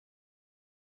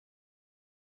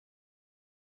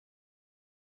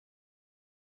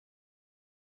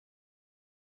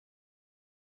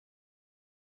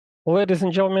Ladies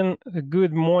and gentlemen,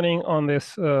 good morning on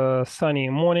this sunny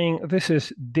morning. This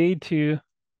is day 2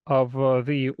 of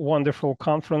the wonderful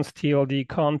conference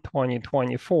TLDCON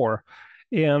 2024.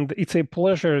 And it's a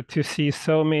pleasure to see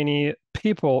so many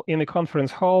people in the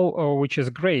conference hall, which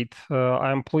is great.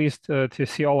 I'm pleased to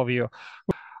see all of you.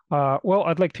 Well,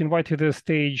 I'd like to invite to the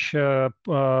stage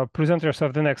presenters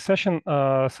of the next session,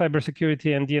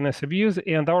 Cybersecurity and DNS Abuse,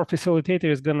 and our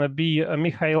facilitator is going to be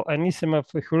Mikhail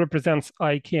Anisimov, who represents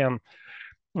ICANN.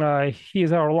 He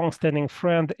is our longstanding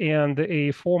friend and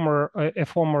a former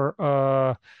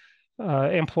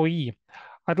employee.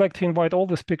 I'd like to invite all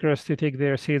the speakers to take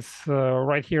their seats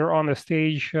right here on the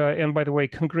stage. And by the way,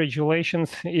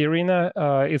 congratulations, Irina.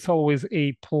 It's always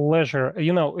a pleasure.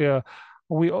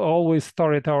 We always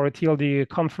started our TLD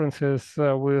conferences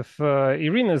with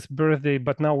Irina's birthday,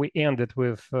 but now we end it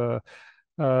with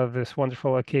this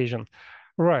wonderful occasion.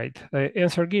 Right.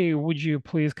 And Sergey, would you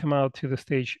please come out to the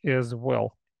stage as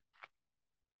well?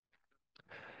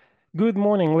 Good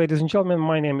morning, ladies and gentlemen.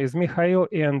 My name is Mikhail,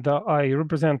 and I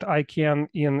represent ICANN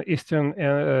in Eastern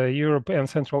Europe and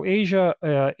Central Asia.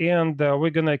 We're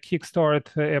going to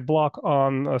kickstart a block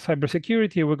on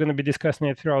cybersecurity. We're going to be discussing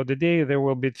it throughout the day. There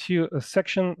will be 2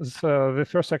 sections. The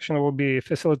first section will be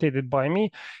facilitated by me.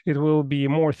 It will be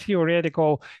more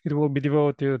theoretical. It will be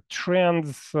devoted to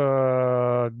trends,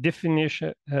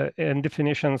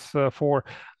 definitions for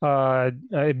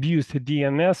abused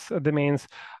DNS domains.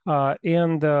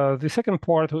 The second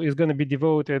part is going to be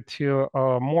devoted to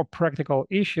more practical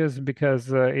issues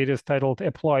because it is titled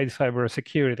Applied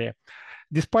Cybersecurity.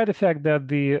 Despite the fact that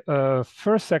the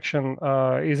first section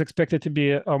is expected to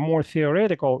be more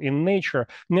theoretical in nature,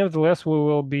 nevertheless, we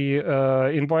will be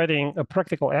inviting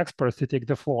practical experts to take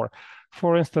the floor.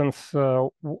 For instance,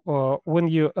 when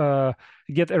you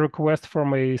get a request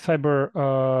from a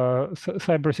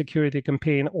cybersecurity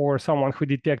campaign or someone who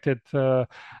detected a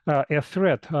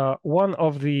threat, one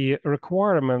of the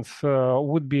requirements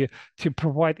would be to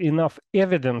provide enough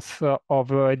evidence of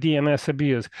DNS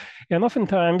abuse. And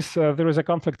oftentimes, there is a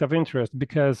conflict of interest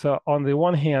because on the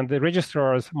one hand, the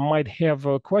registrars might have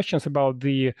questions about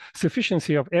the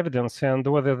sufficiency of evidence and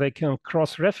whether they can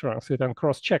cross-reference it and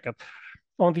cross-check it.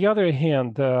 On the other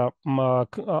hand,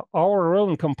 our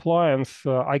own compliance,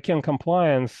 ICANN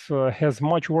compliance, has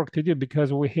much work to do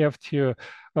because we have to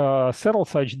settle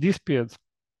such disputes.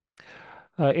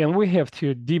 And we have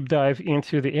to deep dive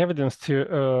into the evidence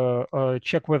to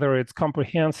check whether it's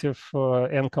comprehensive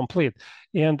and complete.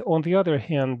 And on the other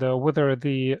hand, whether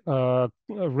the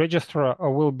registrar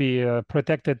will be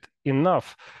protected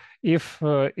enough if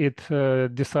it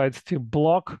decides to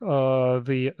block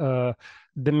the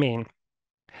domain.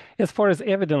 As far as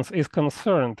evidence is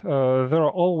concerned, there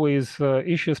are always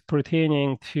issues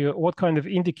pertaining to what kind of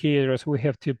indicators we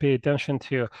have to pay attention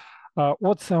to.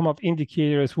 What sum of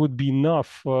indicators would be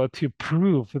enough to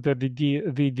prove that the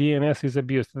DNS is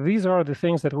abused? These are the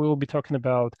things that we will be talking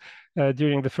about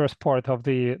during the first part of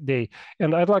the day.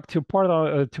 And I'd like to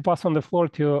pass on the floor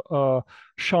to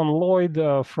Lloyd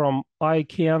from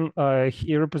ICANN.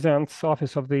 He represents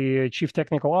Office of the Chief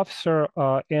Technical Officer,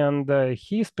 and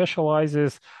he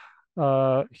specializes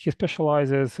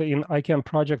in ICANN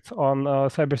projects on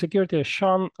cybersecurity.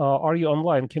 Sean, are you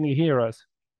online? Can you hear us?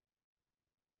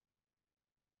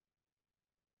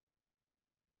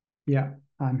 Yeah,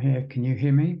 I'm here. Can you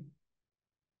hear me?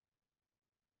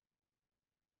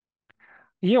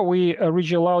 Yeah, we read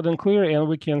you loud and clear, and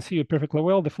we can see you perfectly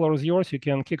well. The floor is yours. You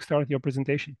can kickstart your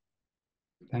presentation.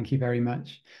 Thank you very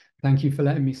much. Thank you for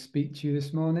letting me speak to you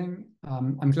this morning.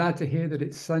 I'm glad to hear that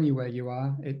it's sunny where you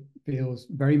are. It feels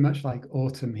very much like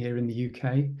autumn here in the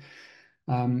UK.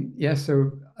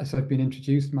 So as I've been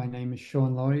introduced, my name is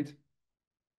Sean Lloyd.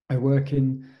 I work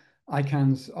in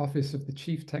ICANN's Office of the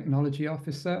Chief Technology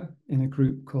Officer in a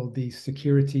group called the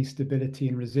Security, Stability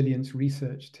and Resilience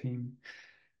Research Team.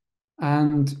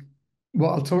 And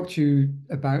what I'll talk to you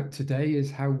about today is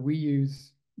how we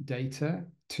use data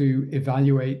to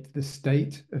evaluate the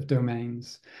state of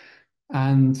domains.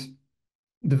 And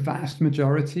the vast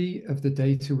majority of the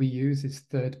data we use is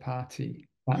third party.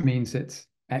 That means it's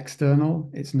external,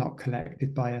 it's not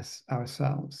collected by us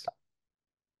ourselves.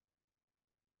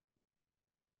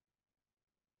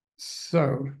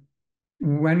 So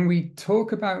when we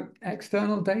talk about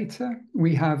external data,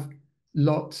 we have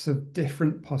lots of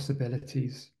different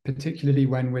possibilities, particularly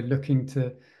when we're looking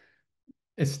to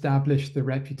establish the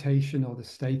reputation or the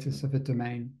status of a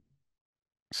domain.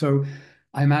 So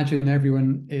I imagine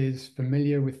everyone is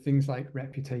familiar with things like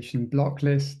reputation block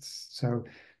lists. So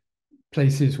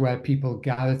places where people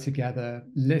gather together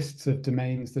lists of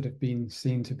domains that have been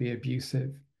seen to be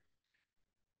abusive.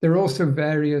 There are also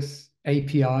various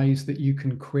APIs that you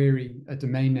can query a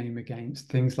domain name against,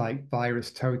 things like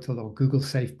VirusTotal or Google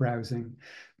Safe Browsing.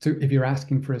 So if you're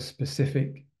asking for a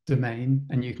specific domain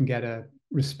and you can get a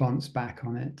response back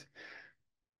on it.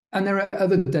 And there are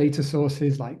other data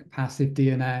sources like passive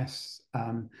DNS,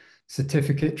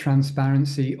 certificate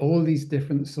transparency. All these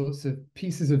different sorts of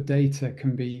pieces of data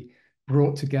can be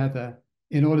brought together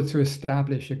in order to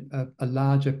establish a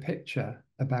larger picture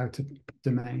about a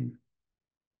domain.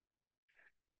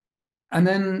 And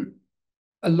then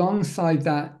alongside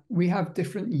that, we have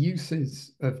different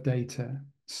uses of data.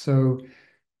 So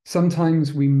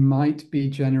sometimes we might be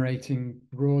generating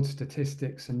broad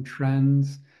statistics and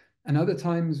trends, and other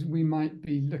times we might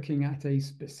be looking at a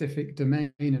specific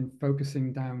domain and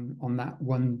focusing down on that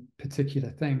one particular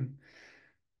thing.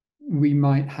 We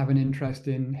might have an interest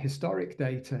in historic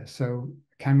data. So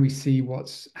can we see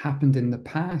what's happened in the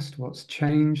past, what's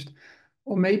changed?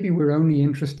 Or maybe we're only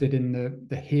interested in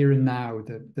the here and now,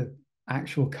 the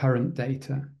actual current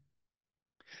data.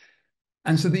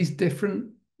 And so these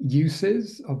different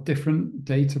uses of different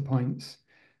data points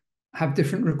have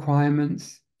different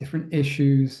requirements, different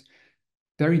issues,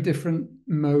 very different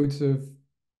modes of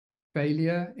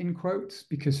failure, in quotes,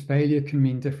 because failure can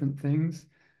mean different things,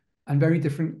 and very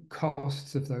different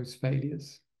costs of those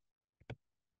failures.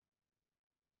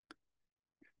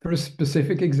 For a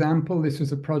specific example, this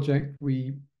was a project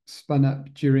we spun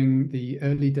up during the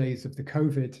early days of the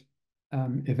COVID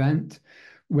event,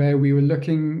 where we were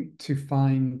looking to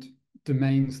find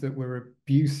domains that were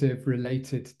abusive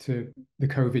related to the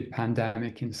COVID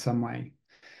pandemic in some way.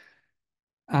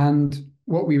 And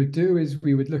what we would do is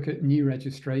we would look at new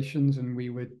registrations and we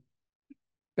would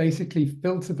basically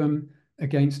filter them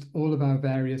against all of our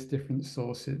various different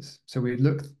sources. So we would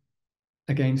look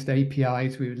against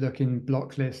APIs, we would look in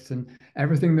block lists and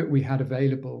everything that we had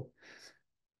available,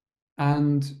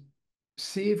 and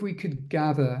see if we could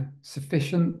gather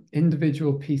sufficient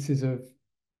individual pieces of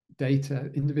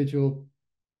data, individual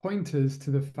pointers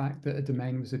to the fact that a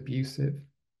domain was abusive.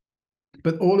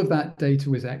 But all of that data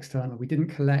was external. We didn't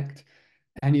collect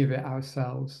any of it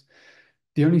ourselves.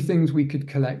 The only things we could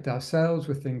collect ourselves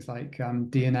were things like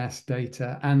DNS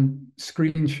data and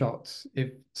screenshots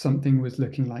if something was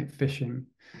looking like phishing.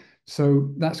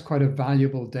 So that's quite a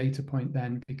valuable data point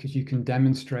then, because you can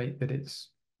demonstrate that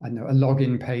it's, I don't know, a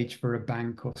login page for a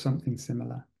bank or something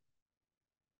similar.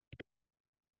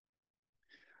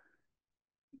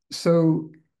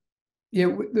 So yeah,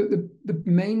 the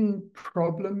main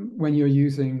problem when you're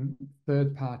using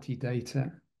third-party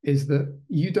data is that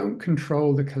you don't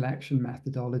control the collection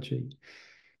methodology.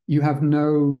 You have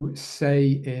no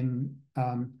say in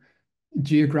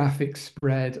geographic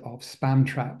spread of spam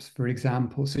traps, for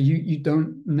example. So you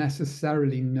don't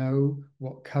necessarily know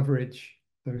what coverage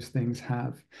those things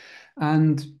have.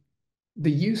 And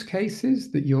the use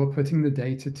cases that you're putting the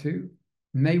data to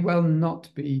may well not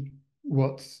be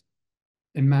what's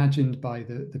imagined by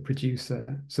the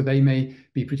producer. So they may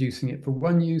be producing it for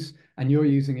one use and you're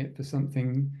using it for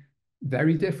something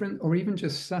very different or even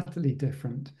just subtly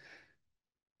different.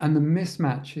 And the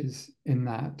mismatches in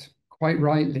that, quite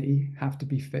rightly, have to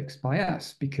be fixed by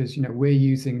us because, you know, we're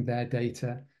using their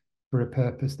data for a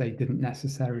purpose they didn't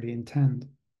necessarily intend.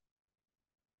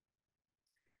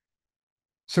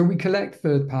 So we collect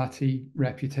third-party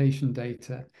reputation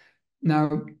data.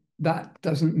 Now, that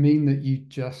doesn't mean that you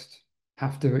just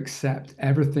have to accept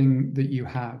everything that you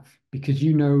have, because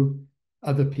you know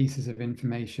other pieces of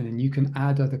information and you can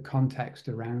add other context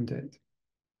around it.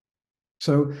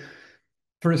 So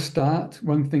for a start,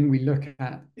 one thing we look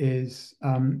at is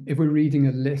if we're reading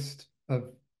a list of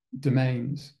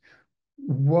domains,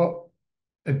 what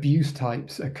abuse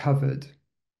types are covered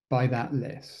by that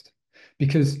list?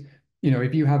 Because, you know,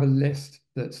 if you have a list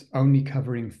that's only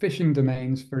covering phishing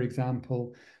domains, for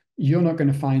example, you're not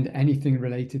going to find anything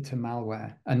related to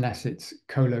malware unless it's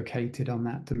co-located on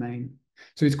that domain.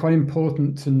 So it's quite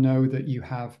important to know that you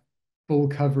have full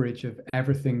coverage of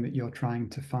everything that you're trying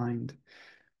to find.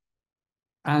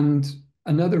 And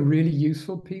another really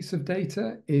useful piece of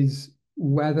data is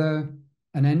whether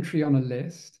an entry on a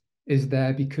list is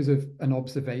there because of an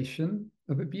observation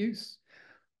of abuse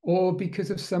or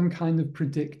because of some kind of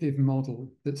predictive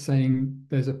model that's saying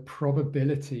there's a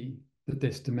probability that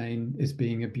this domain is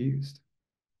being abused.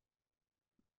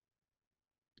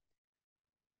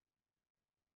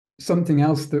 Something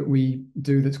else that we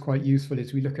do that's quite useful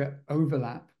is we look at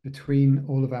overlap between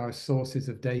all of our sources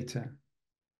of data.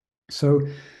 So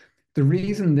the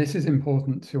reason this is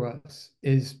important to us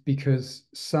is because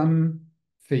some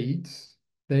feeds,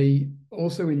 they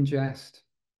also ingest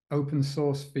open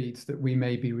source feeds that we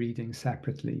may be reading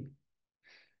separately.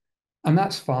 And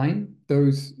that's fine.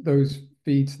 Those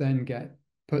feeds then get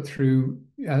put through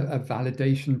a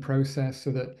validation process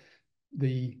so that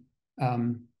the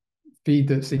feed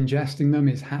that's ingesting them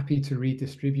is happy to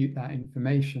redistribute that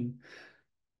information.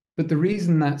 But the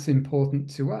reason that's important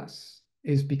to us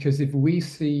is because if we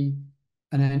see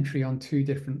an entry on two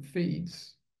different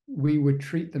feeds, we would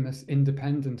treat them as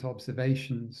independent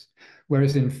observations,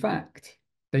 whereas in fact,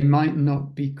 they might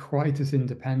not be quite as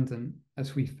independent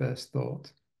as we first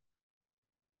thought.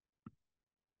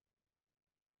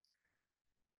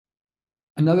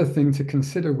 Another thing to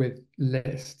consider with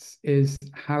lists is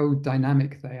how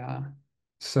dynamic they are.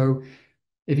 So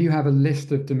if you have a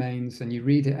list of domains and you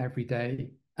read it every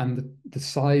day and the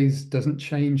size doesn't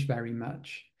change very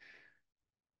much,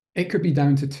 it could be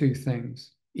down to two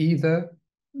things. Either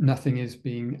nothing is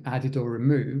being added or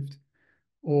removed,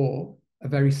 or a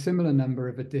very similar number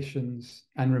of additions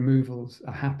and removals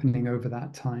are happening over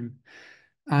that time.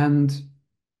 And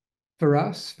for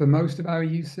us, for most of our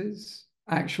uses,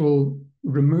 actual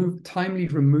timely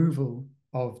removal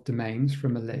of domains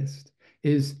from a list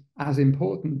is as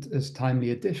important as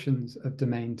timely additions of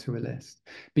domain to a list,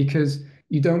 because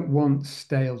you don't want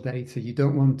stale data. You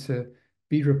don't want to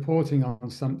be reporting on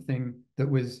something that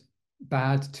was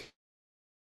bad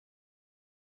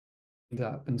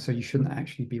up, and so you shouldn't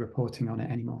actually be reporting on it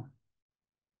anymore.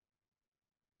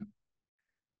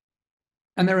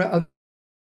 And there are other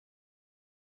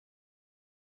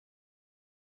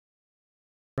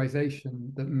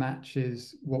that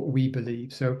matches what we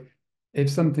believe. So if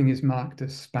something is marked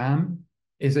as spam,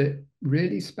 is it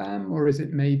really spam or is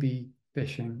it maybe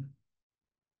phishing?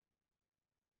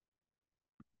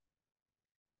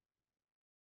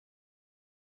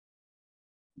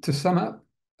 To sum up,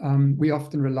 we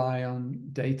often rely on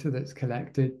data that's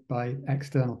collected by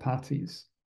external parties.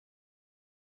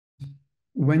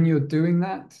 When you're doing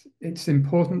that, it's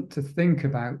important to think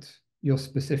about your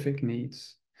specific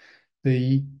needs.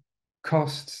 The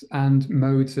costs and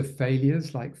modes of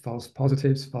failures, like false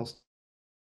positives,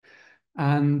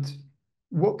 and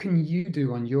what can you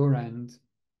do on your end?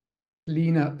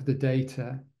 Clean up the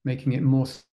data, making it more.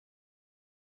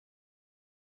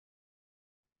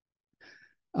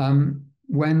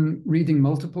 When reading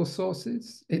multiple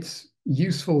sources, it's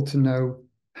useful to know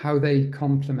how they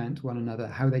complement one another,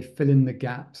 how they fill in the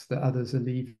gaps that others are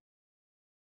leaving.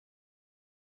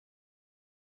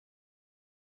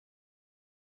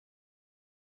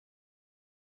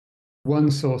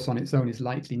 One source on its own is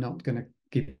likely not going to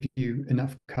give you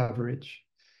enough coverage.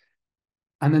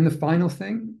 And then the final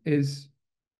thing is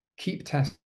keep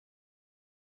testing.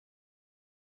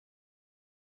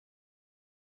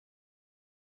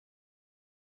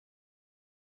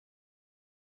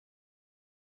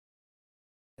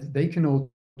 They can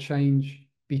all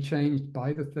be changed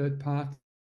by the third party.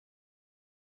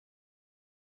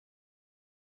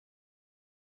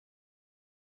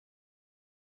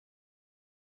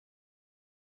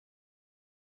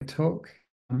 Talk.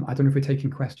 I don't know if we're taking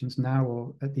questions now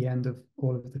or at the end of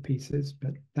all of the pieces,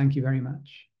 but thank you very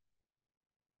much.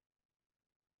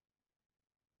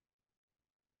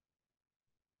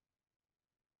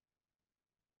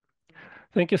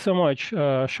 Thank you so much,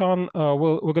 Sean.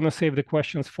 We're going to save the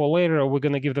questions for later. We're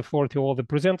going to give the floor to all the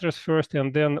presenters first,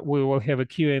 and then we will have a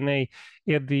Q&A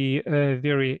at the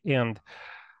very end.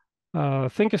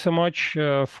 Thank you so much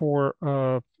for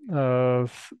a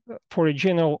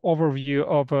general overview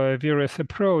of various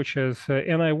approaches.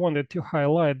 And I wanted to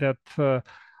highlight that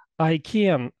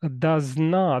ICANN does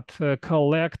not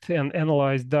collect and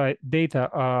analyze data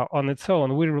on its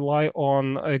own. We rely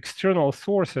on external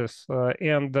sources.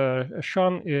 And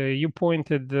Sean, you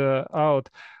pointed out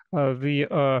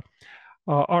the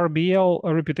RBL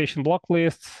reputation block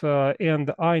lists,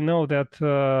 and I know that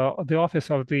the Office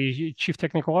of the Chief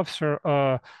Technical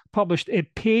Officer published a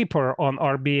paper on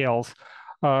RBLs.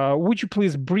 Would you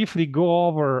please briefly go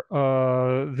over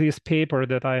this paper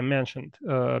that I mentioned?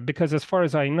 Because as far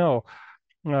as I know,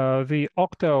 the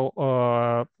Octo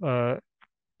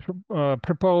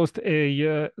proposed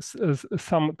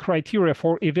some criteria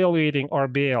for evaluating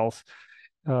RBLs.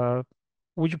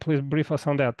 Would you please brief us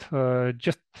on that?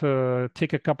 Just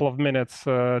take a couple of minutes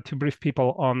to brief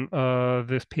people on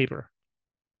this paper.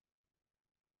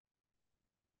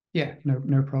 Yeah,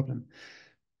 no problem.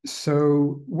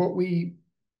 So what we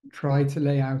try to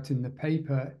lay out in the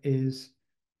paper is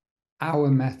our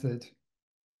method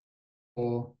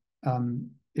for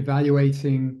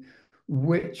evaluating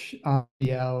which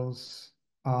RBLs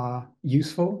are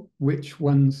useful, which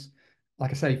ones,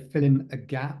 like I say, fill in a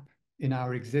gap in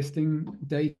our existing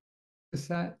data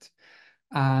set,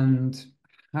 and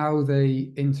how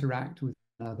they interact with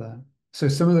one another. So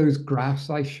some of those graphs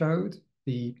I showed,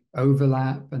 the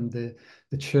overlap and the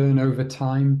churn over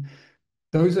time,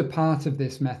 those are part of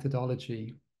this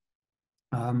methodology.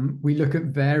 We look at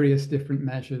various different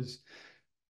measures,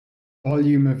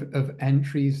 volume of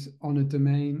entries on a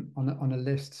domain, on a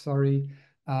list, sorry,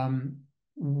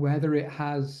 whether it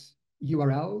has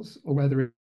URLs or whether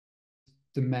it's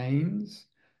domains.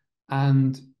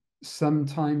 And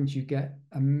sometimes you get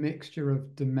a mixture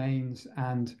of domains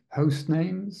and host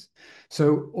names.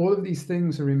 So all of these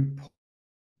things are important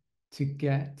to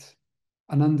get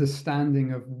an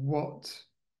understanding of what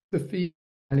the feed is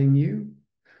telling you,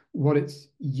 what it's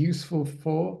useful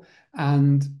for,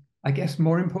 and I guess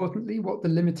more importantly, what the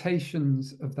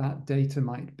limitations of that data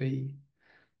might be.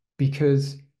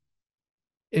 Because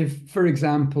if, for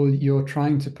example, you're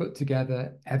trying to put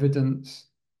together evidence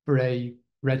for a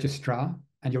registrar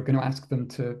and you're going to ask them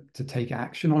to take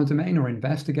action on a domain or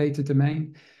investigate a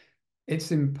domain,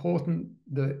 it's important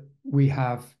that we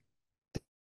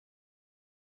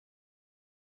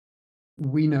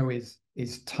know is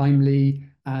timely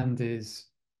and is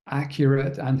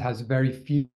accurate and has very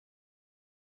few.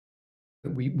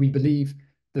 We believe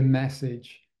the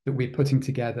message that we're putting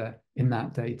together in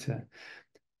that data.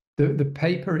 The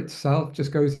paper itself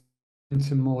just goes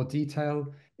into more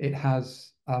detail. It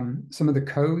has some of the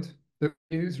code that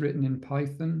we use written in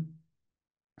Python.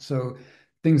 So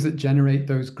things that generate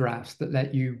those graphs that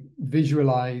let you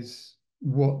visualize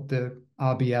what the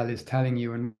RBL is telling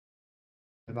you and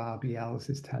what RBLs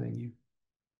is telling you.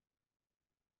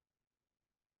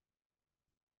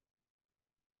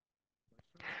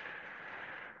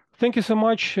 Thank you so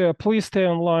much. Please stay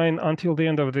online until the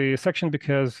end of the section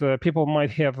because people might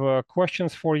have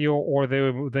questions for you or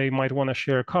they might want to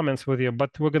share comments with you.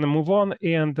 But we're going to move on.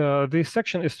 And this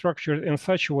section is structured in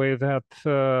such a way that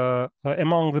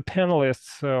among the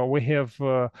panelists, we have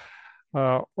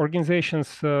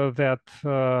organizations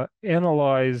that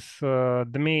analyze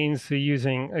domains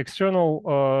using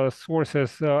external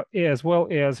sources, as well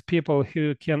as people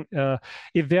who can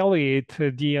evaluate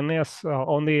DNS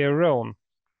on their own.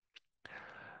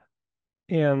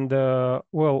 And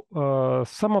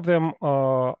some of them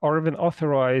are even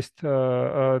authorized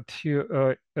to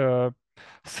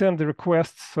send the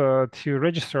requests to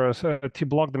registrars to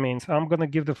block domains. I'm going to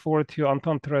give the floor to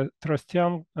Anton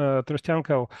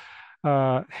Trostyanko,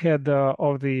 head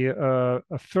of the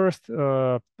first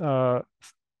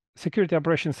Security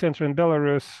Operations Center in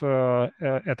Belarus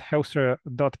at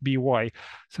hoster.by.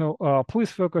 So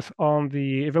please focus on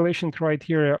the evaluation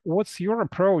criteria. What's your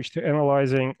approach to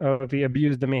analyzing the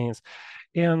abused domains?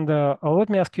 And let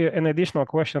me ask you an additional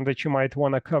question that you might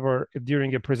want to cover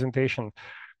during your presentation.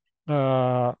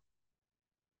 What's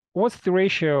the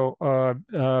ratio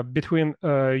between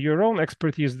your own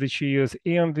expertise that you use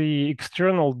and the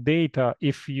external data,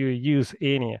 if you use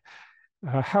any?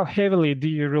 How heavily do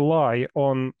you rely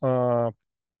on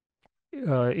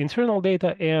internal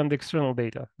data and external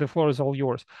data? The floor is all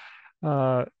yours.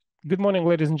 Good morning,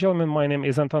 ladies and gentlemen. My name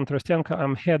is Anton Trostyanko.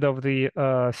 I'm head of the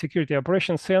Security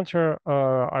Operations Center.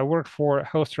 I work for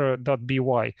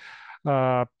hoster.by.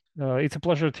 It's a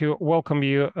pleasure to welcome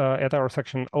you at our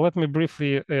section. Let me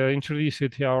briefly introduce you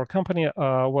to our company.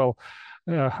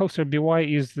 Hoster.by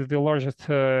is the largest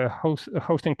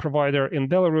hosting provider in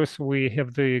Belarus. We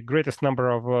have the greatest number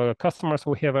of customers.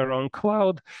 We have our own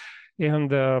cloud,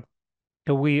 and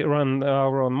we run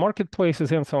our own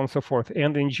marketplaces and so on and so forth.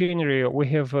 And in January, we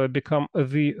have become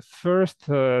the first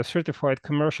certified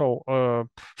commercial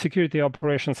security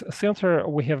operations center.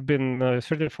 We have been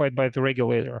certified by the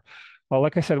regulator.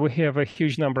 Like I said, we have a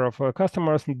huge number of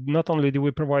customers. Not only do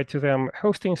we provide to them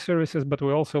hosting services, but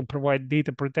we also provide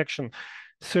data protection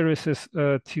services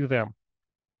to them.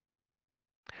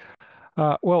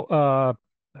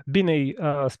 Being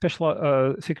a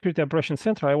special security operations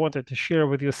center, I wanted to share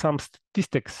with you some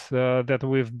statistics that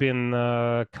we've been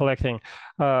collecting.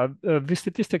 The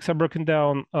statistics are broken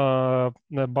down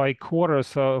by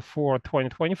quarters for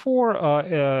 2024,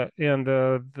 and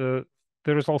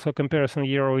there is also a comparison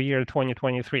year-over-year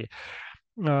 2023.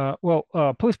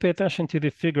 Please pay attention to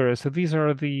the figures.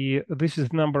 This is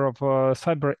the number of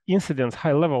cyber incidents,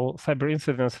 high-level cyber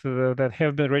incidents that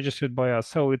have been registered by us.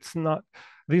 So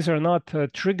these are not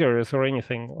triggers or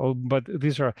anything, but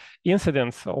these are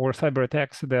incidents or cyber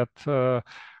attacks that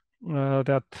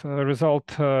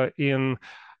result in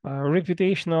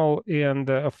reputational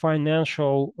and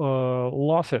financial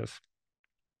losses.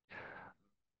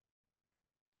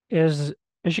 As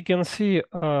As you can see,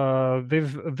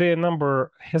 their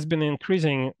number has been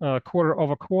increasing quarter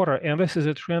over quarter, and this is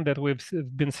a trend that we've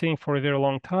been seeing for a very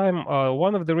long time.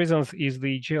 One of the reasons is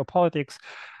the geopolitics.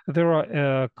 There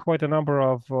are quite a number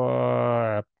of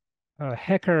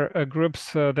hacker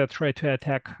groups that try to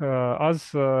attack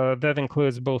us. That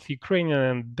includes both Ukrainian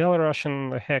and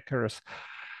Belarusian hackers.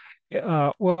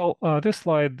 This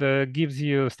slide gives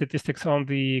you statistics on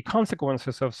the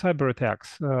consequences of cyber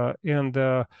attacks.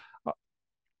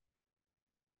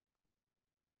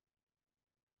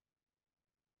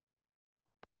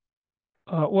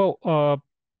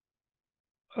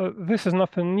 This is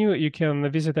nothing new. You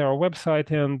can visit our website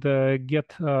and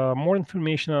get more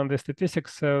information on the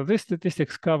statistics. This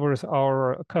statistics covers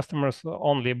our customers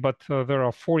only, but there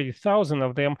are 40,000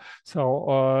 of them.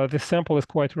 So this sample is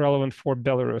quite relevant for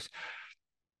Belarus.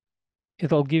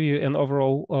 It'll give you an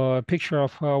overall picture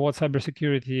of what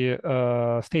cybersecurity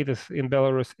status in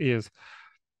Belarus is.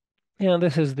 And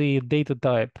this is the data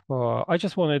type. I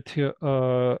just wanted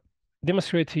to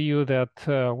demonstrate to you that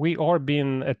we are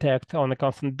being attacked on a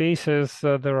constant basis.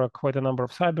 There are quite a number of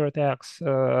cyber attacks,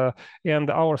 and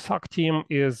our SOC team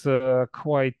is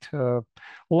quite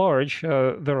large.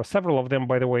 There are several of them,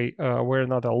 by the way. We're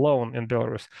not alone in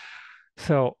Belarus.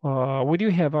 So we do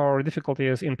have our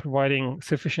difficulties in providing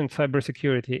sufficient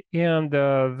cybersecurity, and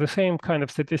the same kind of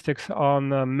statistics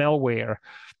on malware.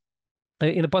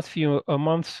 In the past few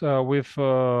months, we've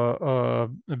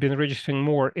been registering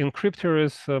more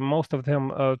encryptors. Most of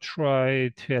them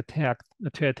try to attack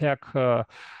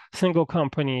single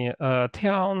company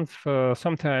towns.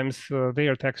 Sometimes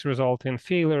their attacks result in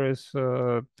failures.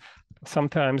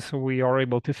 Sometimes we are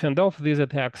able to fend off these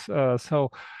attacks.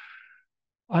 So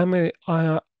I'm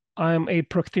a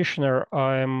practitioner.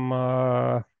 I'm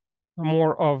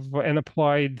more of an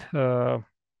applied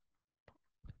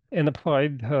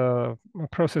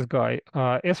process guy.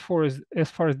 As far as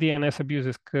DNS abuse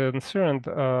is concerned,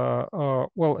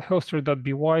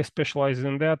 hoster.by specializes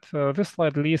in that. This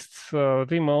slide lists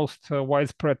the most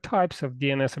widespread types of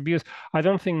DNS abuse. I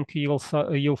don't think you'll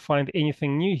find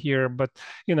anything new here, but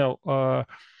you know.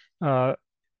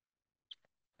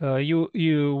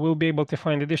 You will be able to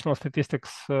find additional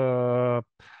statistics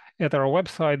at our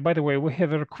website. By the way, we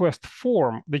have a request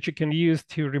form that you can use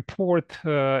to report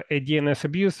a DNS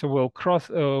abuse. So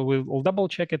we'll double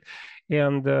check it,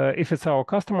 and if it's our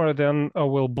customer, then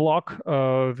we'll block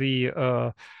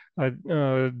the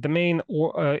domain,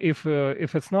 or if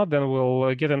it's not, then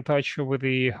we'll get in touch with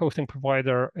the hosting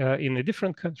provider in a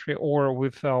different country or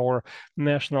with our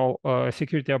National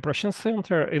Security Operations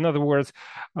Center. In other words,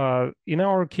 in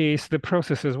our case, the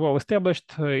process is well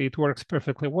established. It works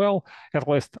perfectly well, at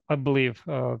least I believe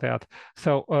that.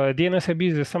 So DNS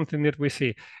abuse is something that we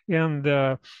see, and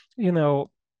you know,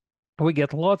 we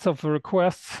get lots of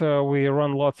requests, we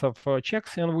run lots of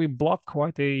checks, and we block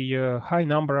quite a high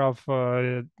number of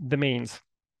domains.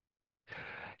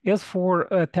 As for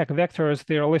attack vectors,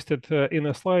 they are listed in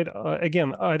a slide.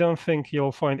 Again, I don't think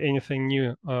you'll find anything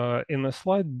new in the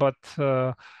slide, but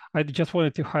I just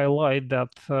wanted to highlight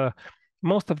that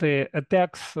most of the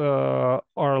attacks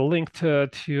are linked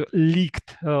to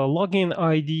leaked login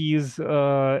IDs,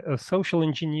 social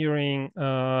engineering,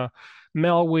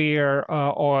 malware,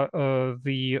 or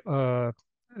the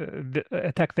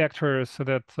attack vectors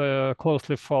that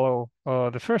closely follow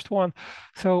the first one.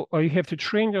 So you have to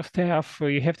train your staff.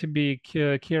 You have to be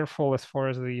careful as far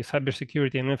as the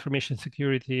cybersecurity and information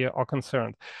security are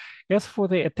concerned. As for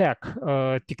the attack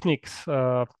techniques,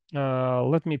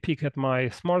 let me peek at my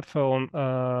smartphone.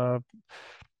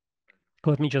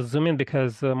 Let me just zoom in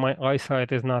because my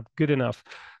eyesight is not good enough.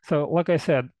 So like I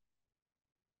said,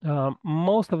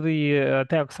 most of the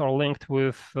attacks are linked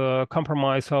with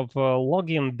compromise of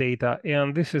login data,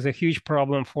 and this is a huge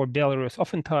problem for Belarus.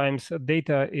 Oftentimes,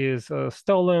 data is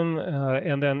stolen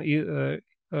and then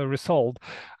resold.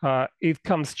 It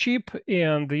comes cheap,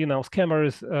 and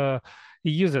scammers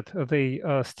use it. They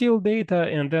steal data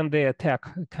and then they attack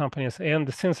companies.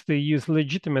 And since they use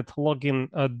legitimate login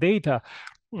data,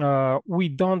 we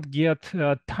don't get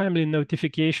timely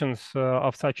notifications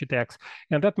of such attacks,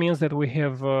 and that means that we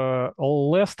have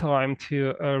less time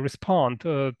to respond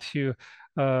to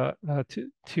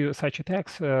such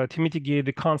attacks to mitigate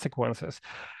the consequences.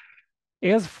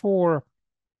 As for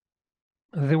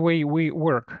the way we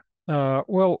work,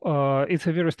 it's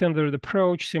a very standard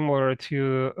approach, similar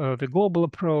to the global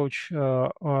approach.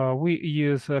 We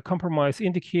use compromise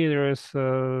indicators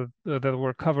that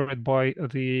were covered by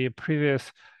the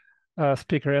previous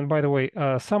speaker. And by the way,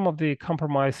 some of the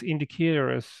compromise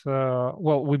indicators,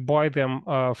 we buy them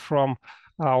from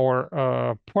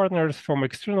our partners from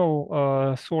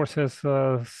external sources.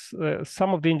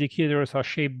 Some of the indicators are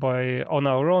shaped on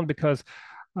our own because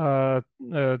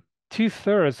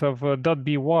 2/3 of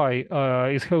 .by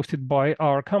is hosted by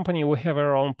our company. We have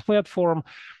our own platform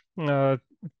that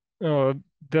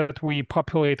we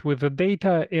populate with the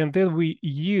data, and then we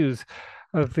use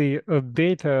the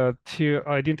data to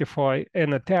identify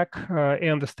an attack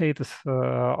and the status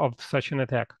of such an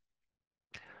attack.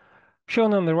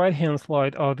 Shown on the right-hand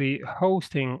slide are the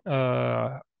hosting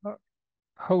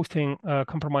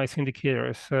compromise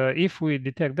indicators. If we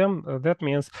detect them, that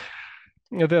means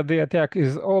that the attack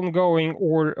is ongoing,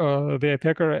 or the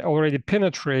attacker already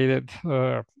penetrated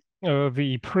the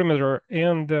perimeter,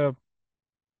 and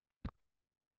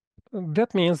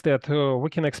that means that we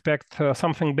can expect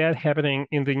something bad happening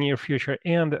in the near future.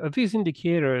 And these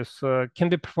indicators can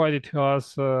be provided to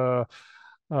us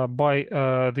by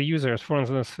the users. For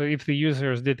instance, if the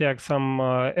users detect some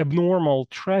abnormal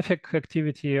traffic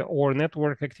activity or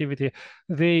network activity,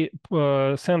 they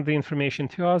send the information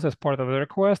to us as part of the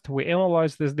request. We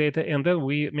analyze this data, and then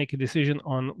we make a decision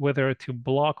on whether to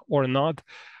block or not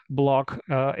block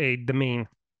a domain.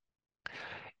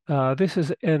 This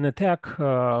is an attack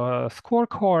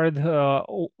scorecard.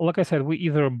 Like I said, we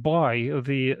either buy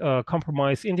the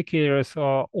compromise indicators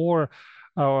or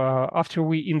after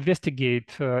we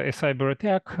investigate a cyber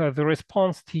attack, the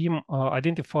response team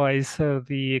identifies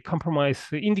the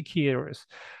compromise indicators,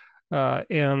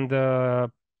 and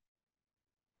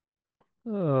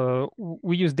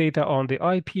we use data on the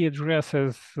IP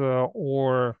addresses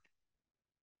or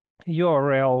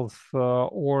URLs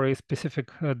or a specific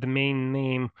domain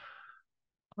name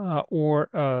or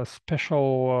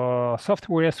special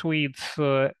software suites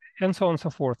and so on and so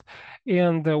forth.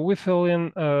 And we fill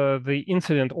in the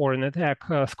incident or an attack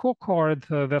scorecard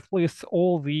that lists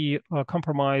all the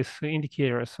compromise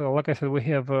indicators. So like I said, we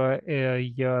have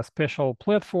a special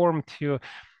platform to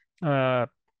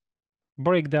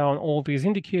break down all these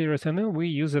indicators, and then we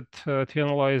use it to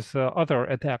analyze other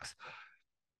attacks.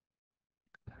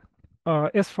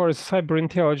 As far as cyber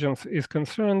intelligence is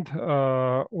concerned,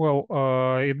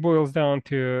 it boils down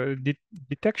to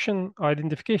detection,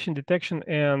 identification, detection,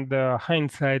 and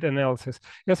hindsight analysis.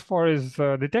 As far as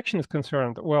detection is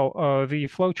concerned, the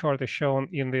flowchart is shown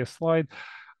in this slide.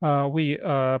 We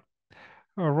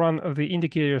run the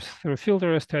indicators through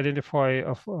filters to identify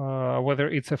whether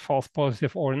it's a false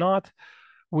positive or not.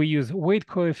 We use weight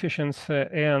coefficients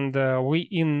and we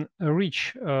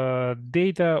enrich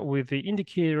data with the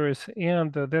indicators,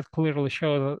 and that clearly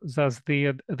shows us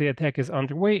the attack is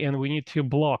underway and we need to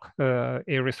block a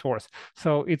resource.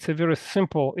 So it's a very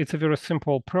simple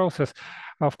process.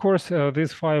 Of course,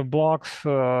 these 5 blocks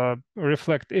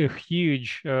reflect a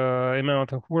huge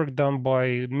amount of work done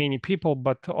by many people,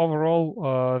 but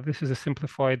overall, this is a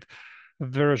simplified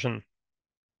version.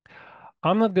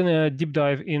 I'm not going to deep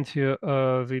dive into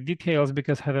the details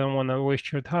because I don't want to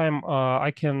waste your time.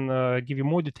 I can give you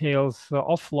more details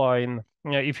offline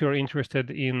if you're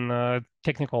interested in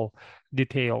technical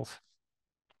details.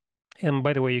 And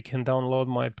by the way, you can download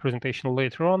my presentation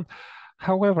later on.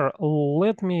 However,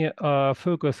 let me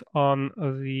focus on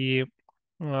the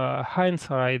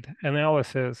hindsight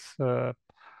analysis.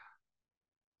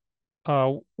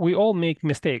 We all make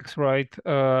mistakes, right?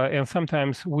 And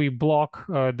sometimes we block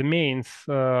domains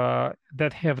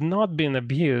that have not been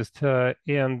abused.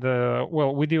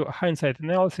 We do hindsight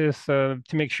analysis to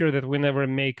make sure that we never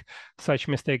make such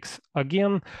mistakes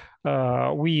again.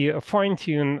 We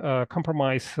fine-tune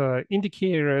compromise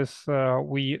indicators.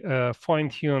 We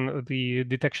fine-tune the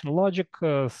detection logic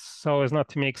so as not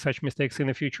to make such mistakes in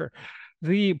the future.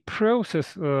 The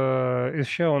process is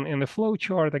shown in the flow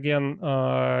chart. Again,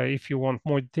 if you want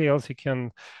more details, you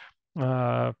can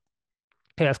ask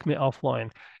me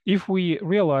offline. If we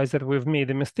realize that we've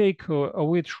made a mistake,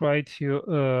 we try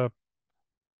to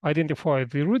identify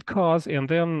the root cause and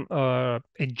then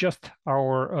adjust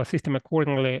our system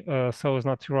accordingly so as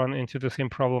not to run into the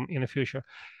same problem in the future.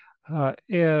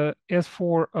 As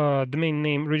for domain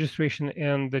name registration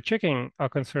and the checking are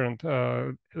concerned,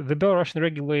 the Belarusian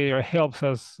regulator helps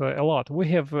us a lot. We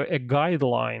have a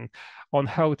guideline on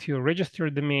how to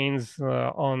register domains,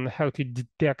 on how to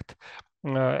detect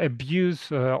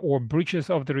abuse or breaches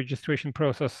of the registration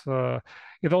process.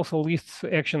 It also lists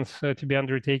actions to be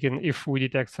undertaken if we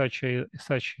detect such a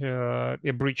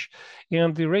breach.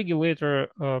 And the regulator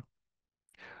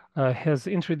has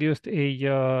introduced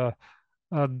a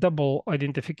double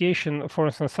identification. For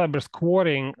instance, cyber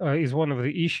squatting is one of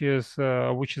the issues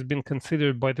which has been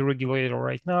considered by the regulator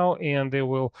right now, and they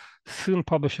will soon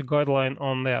publish a guideline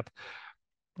on that.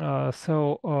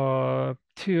 To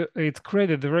its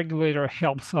credit, the regulator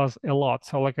helps us a lot.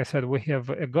 So like I said, we have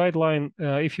a guideline.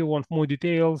 If you want more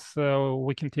details,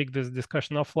 we can take this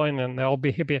discussion offline, and I'll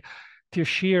be happy to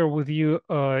share with you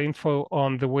info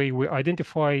on the way we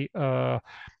identify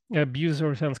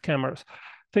abusers and scammers.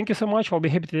 Thank you so much. I'll be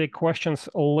happy to take questions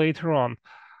later on.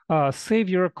 Save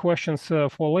your questions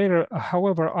for later.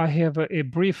 However, I have a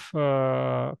brief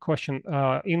question.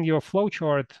 In your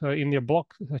flowchart, in your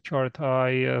block chart,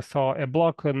 I saw a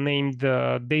block named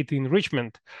data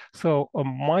enrichment. So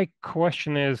my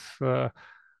question is,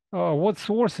 what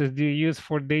sources do you use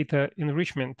for data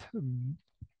enrichment?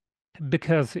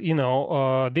 Because,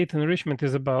 data enrichment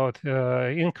is about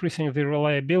increasing the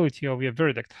reliability of your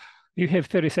verdict. You have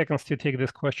 30 seconds to take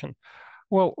this question.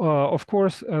 Well, of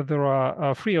course, there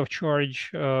are free of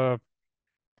charge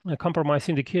compromise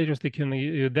indicators that can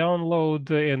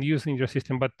download and use in your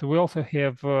system, but we also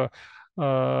have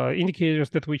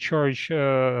indicators that we charge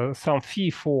some fee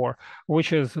for,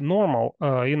 which is normal.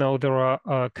 There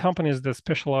are companies that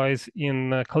specialize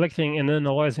in collecting and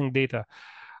analyzing data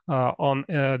on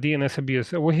DNS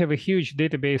abuse. We have a huge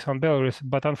database on Belarus,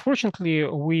 but unfortunately,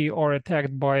 we are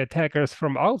attacked by attackers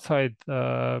from outside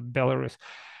Belarus.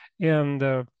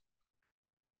 And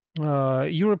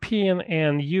European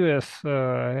and US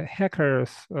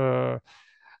hackers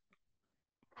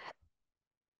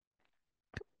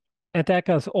attack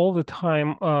us all the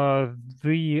time.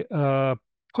 The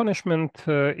punishment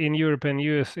in Europe and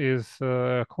US is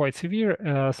quite severe.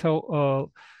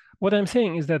 What I'm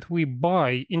saying is that we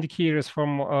buy indicators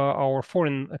from our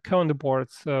foreign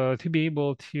counterparts to be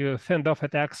able to fend off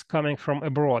attacks coming from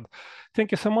abroad. Thank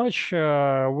you so much.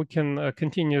 We can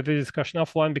continue the discussion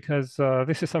offline because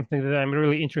this is something that I'm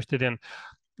really interested in.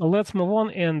 Let's move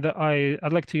on, and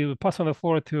I'd like to pass on the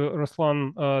floor to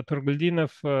Ruslan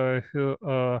Turguldinov,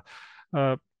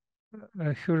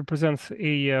 who represents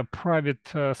a private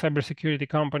cybersecurity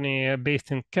company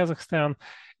based in Kazakhstan.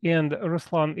 And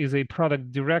Ruslan is a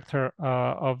product director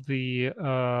of the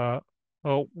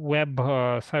web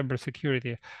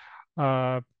cybersecurity.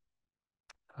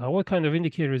 What kind of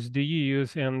indicators do you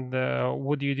use, and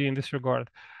what do you do in this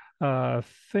regard?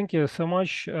 Thank you so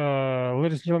much.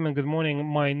 Ladies and gentlemen, good morning.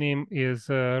 My name is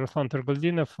Ruslan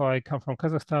Turguldinov. I come from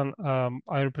Kazakhstan.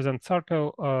 I represent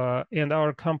Sarko, and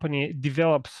our company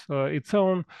develops its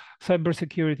own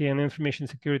cybersecurity and information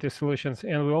security solutions,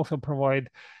 and we also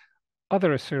provide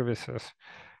other services.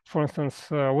 For instance,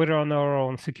 we run our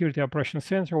own security operations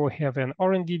center. We have an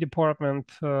R&D department.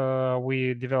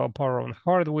 We develop our own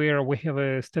hardware. We have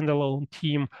a standalone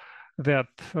team that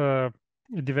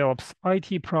develops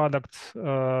IT products.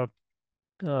 For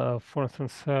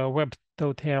instance, Web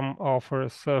Totem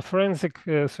offers forensic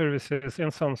services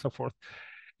and so on and so forth.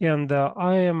 And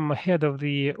I am head of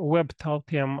the Web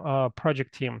Totem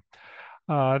project team.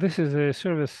 This is a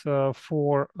service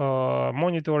for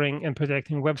monitoring and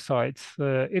protecting websites.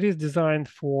 It is designed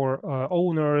for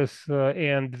owners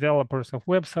and developers of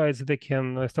websites. They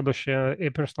can establish a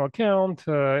personal account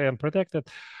and protect it.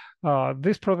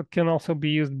 This product can also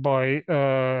be used by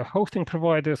hosting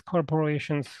providers,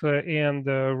 corporations, and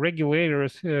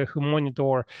regulators who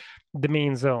monitor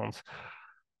domain zones.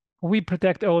 We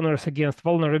protect owners against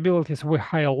vulnerabilities. We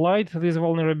highlight these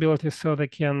vulnerabilities so they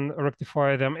can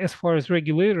rectify them. As far as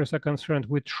regulators are concerned,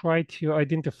 we try to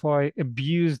identify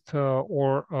abused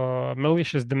or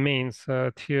malicious domains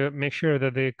to make sure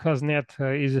that the COSNET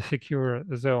is a secure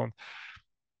zone.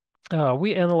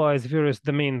 We analyze various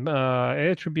domain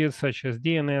attributes such as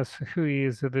DNS, who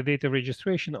is the data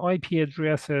registration, IP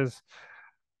addresses,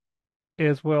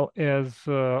 as well as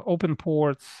open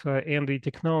ports and the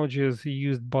technologies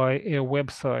used by a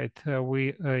website.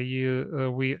 We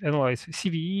analyze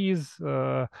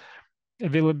CVEs,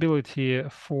 availability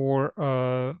for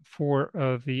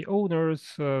the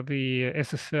owners, the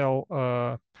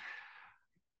SSL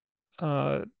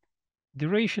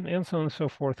duration, and so on and so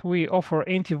forth. We offer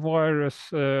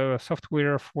antivirus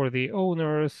software for the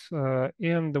owners,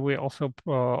 and we also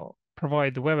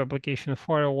provide the web application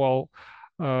firewall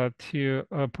to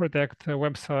protect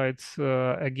websites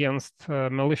against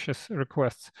malicious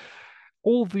requests.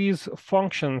 All these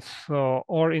functions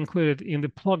are included in the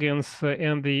plugins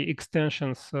and the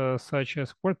extensions such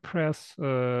as WordPress,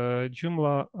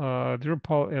 Joomla,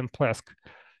 Drupal, and Plesk.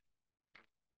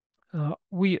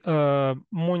 We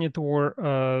monitor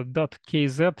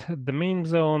 .kz domain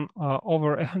zone.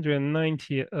 Over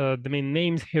 190 domain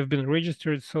names have been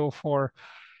registered so far.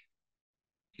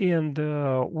 And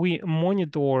we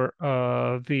monitor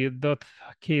the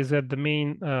 .kz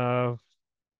domain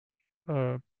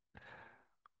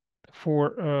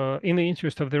in the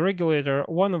interest of the regulator,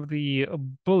 one of the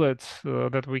bullets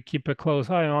that we keep a close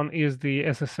eye on is the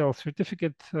SSL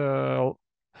certificate.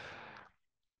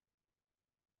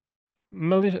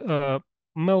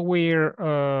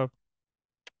 Malware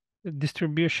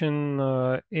distribution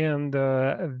and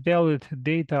valid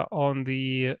data on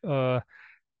the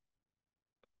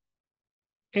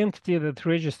entity that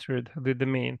registered the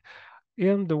domain.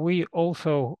 And we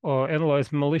also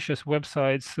analyze malicious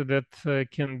websites that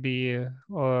can be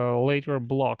later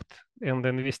blocked and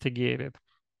investigated.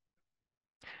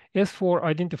 As for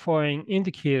identifying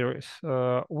indicators,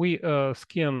 we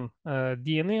scan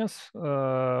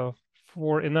DNS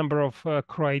for a number of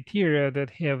criteria that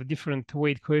have different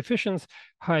weight coefficients,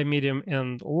 high, medium,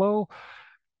 and low.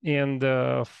 And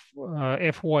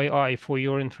FYI, for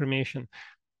your information,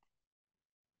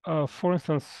 for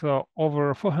instance,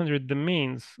 over 400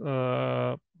 domains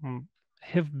have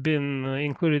been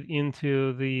included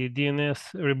into the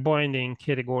DNS rebinding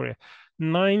category.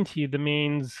 90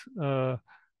 domains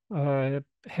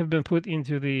have been put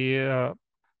into the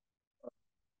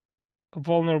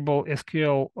vulnerable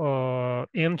SQL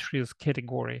entries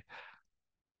category.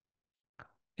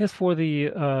 As for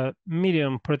the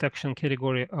medium protection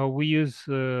category, we use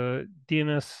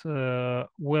DNS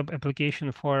web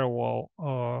application firewall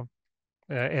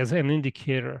as an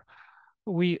indicator.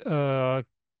 We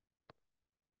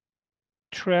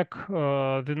track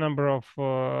the number of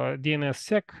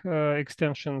DNSSEC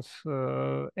extensions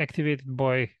activated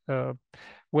by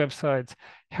websites.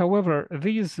 However,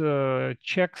 these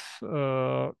checks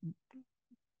do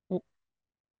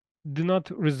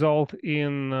not result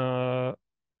in, well,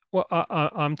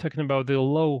 I'm talking about the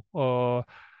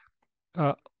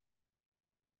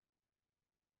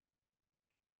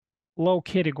low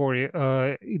category.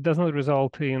 It does not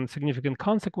result in significant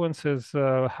consequences.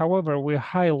 However, we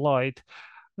highlight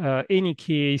any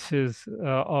cases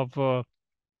of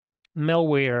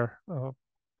malware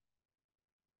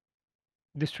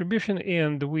distribution,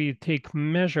 and we take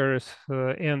measures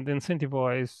and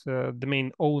incentivize domain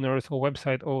owners or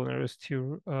website owners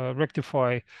to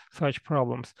rectify such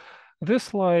problems. This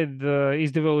slide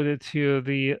is devoted to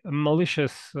the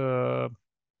malicious or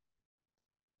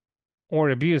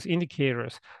abuse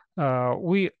indicators.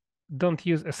 We don't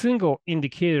use a single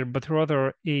indicator, but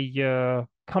rather a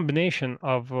combination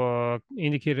of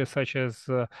indicators such as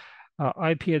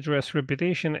IP address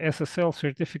reputation, SSL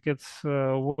certificates,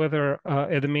 whether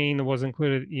a domain was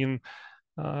included in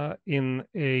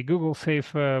a Google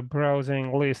Safe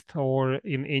browsing list or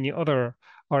in any other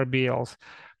RBLs.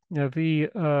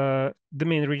 The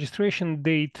domain registration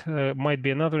date might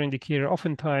be another indicator.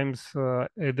 Oftentimes, a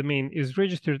domain is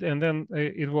registered and then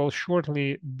it will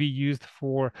shortly be used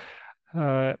for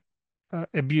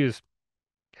abuse.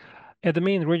 A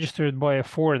domain registered by a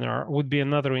foreigner would be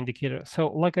another indicator. So,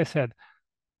 like I said,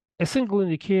 a single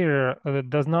indicator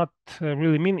does not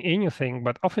really mean anything,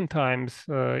 but oftentimes,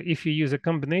 if you use a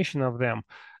combination of them,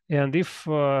 and if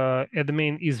a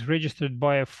domain is registered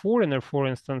by a foreigner, for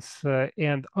instance,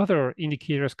 and other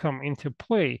indicators come into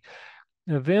play,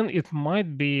 then it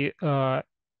might be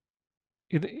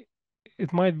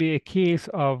it might be a case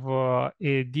of a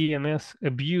DNS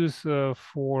abuse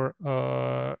for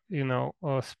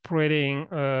spreading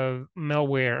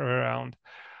malware around.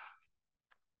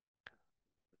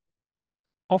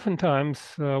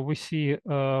 Oftentimes, we see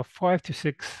 5 to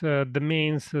 6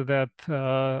 domains that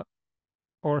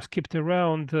are skipped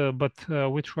around, but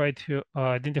we try to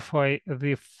identify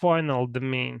the final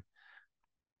domain.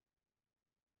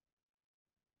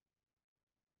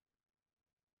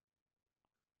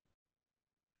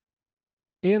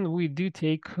 And we do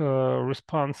take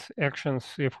response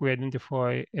actions if we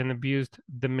identify an abused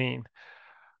domain.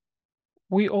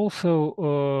 We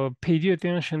also pay due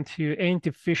attention to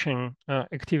anti-phishing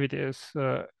activities.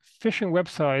 Phishing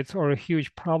websites are a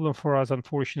huge problem for us,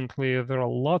 unfortunately. There are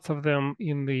lots of them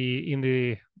in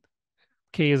the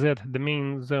KZ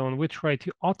domain zone. We try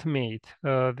to automate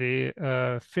the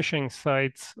phishing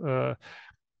sites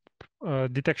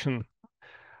detection.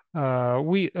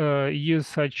 We use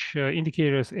such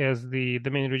indicators as the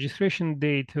domain registration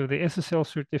date, the SSL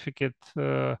certificate,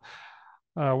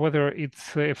 whether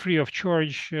it's a free of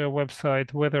charge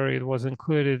website, whether it was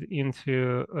included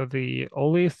into the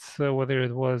lists, whether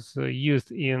it was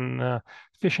used in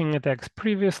phishing attacks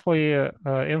previously,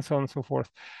 and so on and so forth.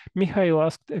 Mikhail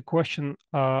asked a question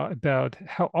about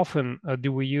how often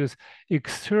do we use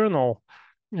external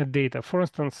data. For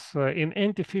instance, in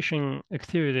anti-phishing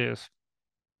activities,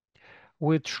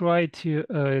 we try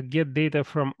to get data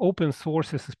from open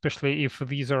sources, especially if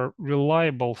these are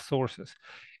reliable sources.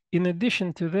 In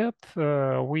addition to that,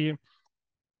 we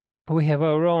we have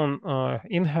our own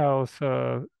in-house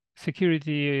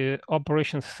security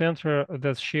operations center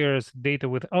that shares data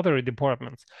with other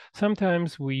departments.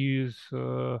 Sometimes we use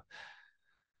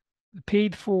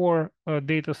paid for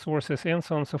data sources and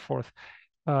so on and so forth.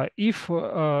 If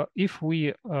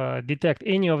we detect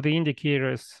any of the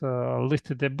indicators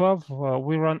listed above,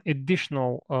 we run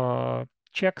additional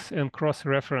checks and cross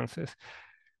references.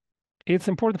 It's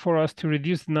important for us to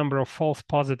reduce the number of false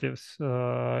positives.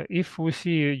 If we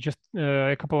see just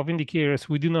a couple of indicators,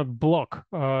 we do not block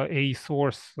a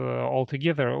source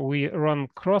altogether. We run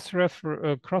cross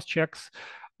checks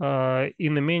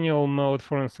in the manual mode.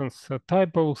 For instance,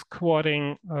 typo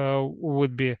squatting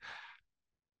would be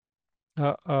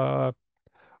well,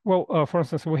 for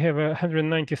instance, we have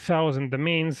 190,000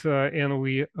 domains, and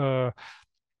we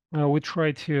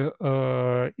try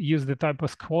to use the typo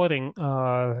squatting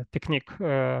technique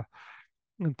to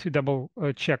double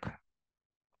check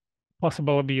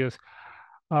possible abuse.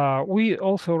 We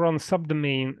also run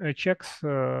subdomain checks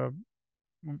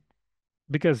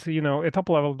because, you know, a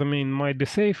top-level domain might be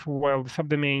safe while the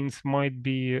subdomains might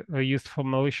be used for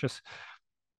malicious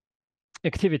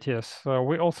activities.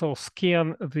 We also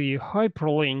scan the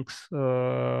hyperlinks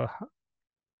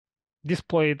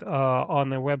displayed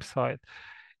on a website,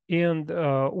 and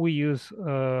we use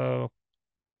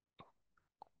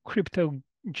crypto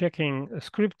checking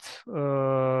scripts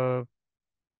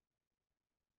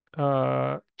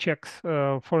checks.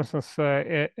 For instance,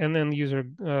 an end user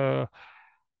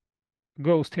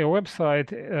goes to a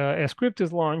website, a script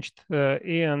is launched,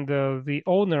 and the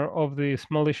owner of this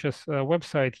malicious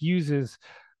website uses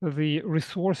the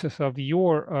resources of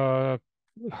your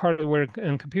hardware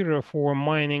and computer for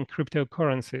mining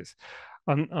cryptocurrencies.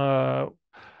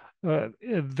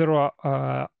 There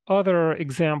are other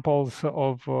examples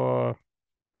of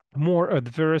more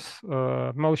adverse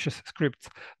malicious scripts.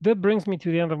 That brings me to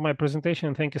the end of my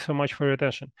presentation. Thank you so much for your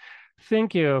attention.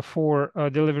 Thank you for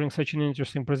delivering such an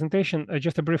interesting presentation.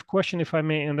 Just a brief question, if I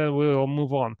may, and then we'll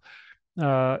move on.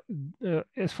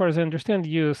 As far as I understand,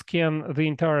 you scan the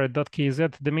entire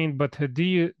 .kz domain, but do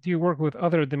you work with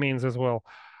other domains as well?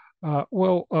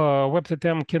 Well,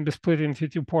 WebTotem can be split into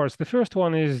two parts. The first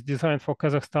one is designed for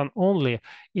Kazakhstan only,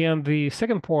 and the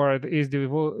second part is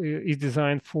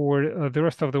designed for the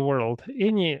rest of the world.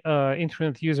 Any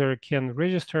internet user can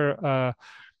register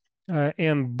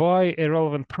and buy a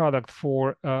relevant product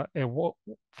for a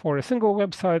single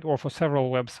website or for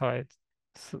several websites.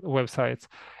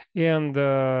 And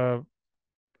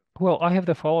well, I have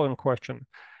the following question.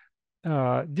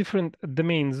 Different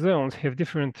domain zones have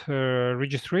different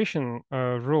registration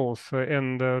rules,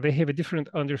 and they have a different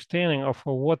understanding of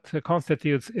what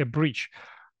constitutes a breach.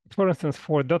 For instance,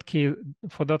 for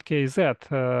 .kz,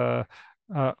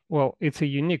 well, it's a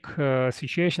unique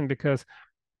situation because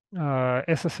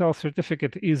SSL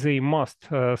certificate is a must.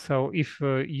 So if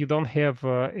you don't have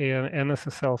an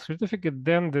SSL certificate,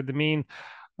 then the domain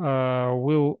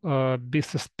will be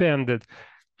suspended.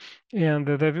 And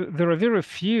there are very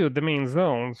few domain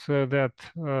zones that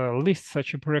list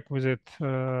such a prerequisite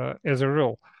as a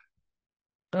rule.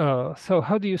 So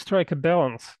how do you strike a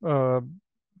balance?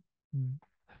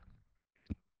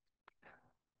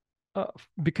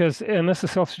 Because an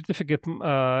SSL certificate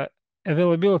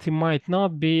availability might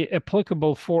not be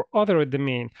applicable for other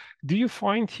domain. Do you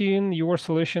fine-tune your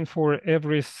solution for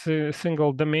every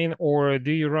single domain, or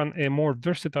do you run a more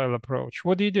versatile approach?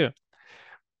 What do you do?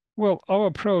 Well, our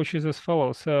approach is as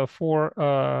follows. For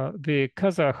the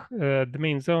Kazakh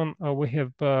domain zone, we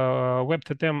have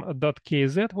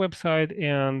webtotem.kz website,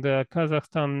 and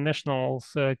Kazakhstan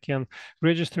nationals can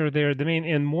register their domain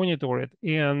and monitor it.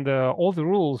 And all the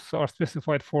rules are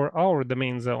specified for our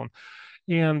domain zone.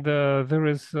 And there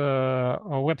is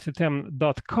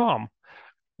webtotem.com.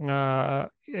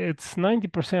 It's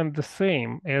 90% the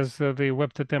same as the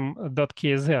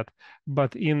webtotem.kz,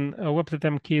 but in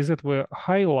webtotem.kz we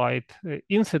highlight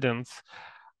incidents,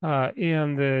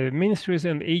 and ministries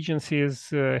and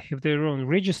agencies have their own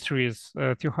registries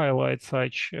to highlight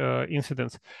such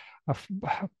incidents.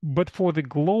 But for the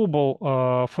global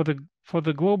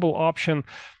global option,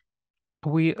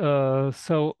 we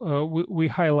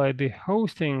highlight the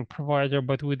hosting provider,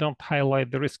 but we don't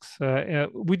highlight the risks.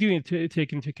 We do need to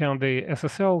take into account the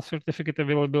SSL certificate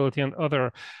availability and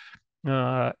other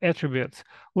attributes.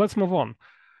 Let's move on.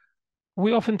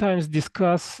 We oftentimes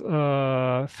discuss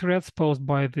threats posed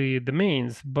by the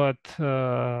domains, but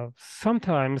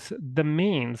sometimes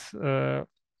domains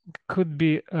could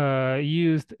be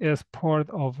used as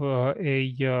part of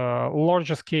a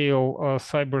larger scale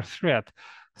cyber threat.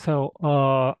 So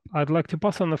I'd like to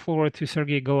pass on the floor to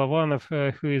Sergey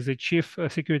Golovanov, who is a chief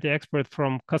security expert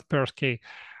from Kaspersky.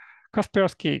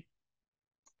 Kaspersky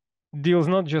deals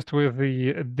not just with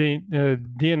the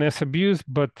DNS abuse,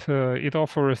 but it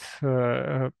offers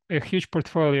a huge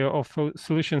portfolio of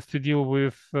solutions to deal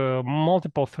with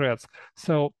multiple threats.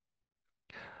 So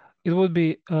it would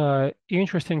be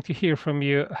interesting to hear from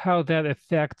you how that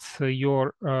affects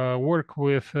your work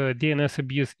with DNS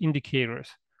abuse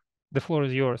indicators. The floor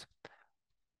is yours.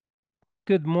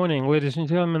 Good morning, ladies and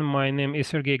gentlemen. My name is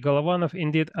Sergey Golovanov.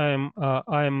 Indeed, I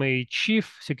am a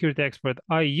chief security expert.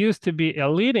 I used to be a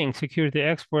leading security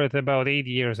expert about 8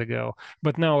 years ago,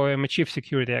 but now I'm a chief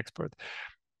security expert.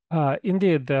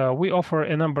 Indeed, we offer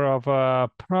a number of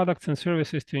products and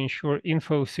services to ensure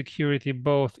info security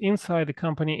both inside the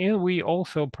company, and we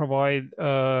also provide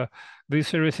these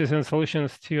services and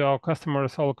solutions to our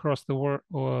customers all across the world,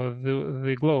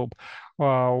 the globe.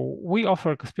 We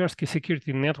offer Kaspersky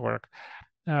Security Network.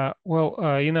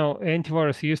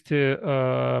 Antivirus used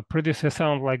to produce a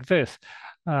sound like this,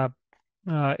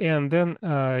 and then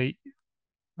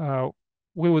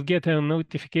we would get a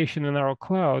notification in our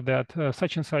cloud that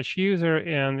such and such user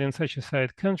and in such a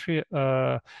site country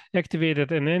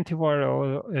activated an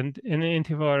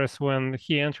antivirus when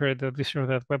he entered this or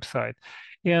that website.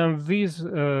 And these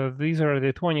are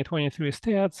the 2023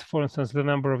 stats. For instance, the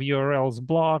number of URLs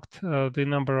blocked, the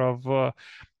number of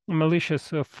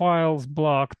malicious files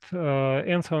blocked,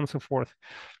 and so on and so forth.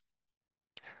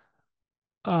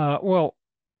 Well,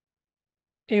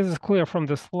 it is clear from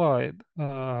the slide.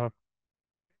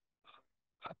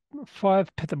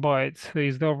 5 petabytes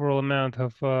is the overall amount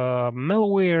of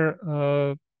malware.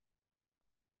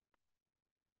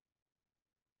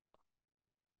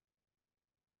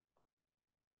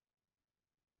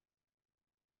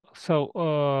 So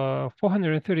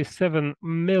 437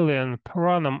 million per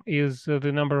annum is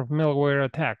the number of malware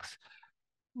attacks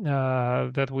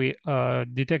that we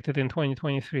detected in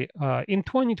 2023. In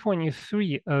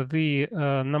 2023, the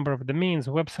number of domains,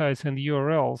 websites, and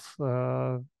URLs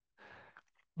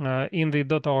in the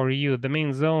 .ru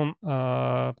domain zone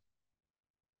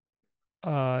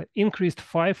increased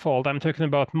fivefold. I'm talking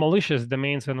about malicious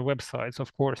domains and websites,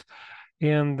 of course.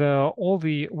 And all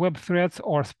the web threats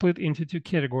are split into 2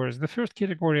 categories. The first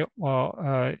category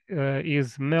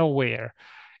is malware.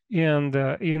 And,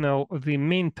 the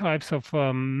main types of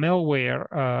malware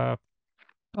are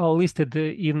listed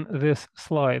in this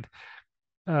slide.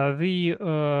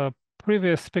 The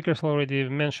previous speakers already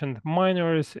mentioned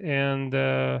miners and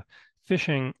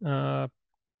phishing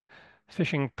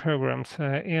programs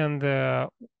and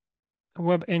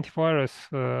web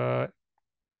antivirus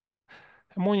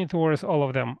monitors all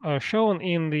of them. Shown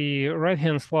in the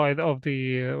right-hand slide of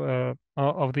the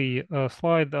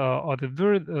slide are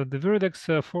the verdicts.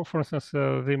 For instance,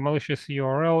 the malicious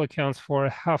URL accounts for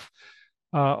half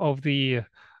of the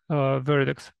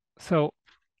verdicts. So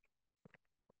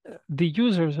the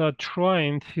users are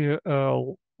trying to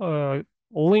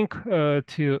link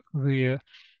to the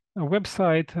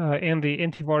website, and the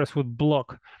antivirus would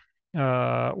block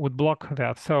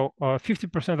that. So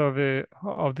 50%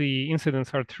 of the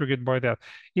incidents are triggered by that.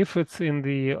 If it's not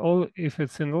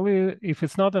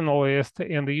in the list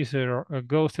and the user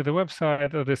goes to the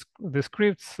website, the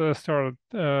scripts start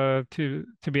to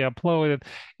be uploaded,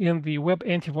 and the web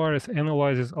antivirus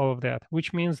analyzes all of that,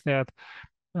 which means that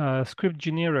script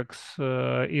generics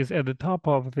is at the top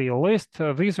of the list.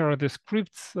 These are the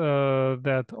scripts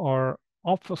that are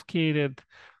obfuscated.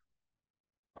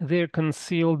 They're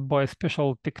concealed by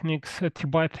special techniques to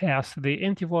bypass the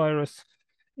antivirus,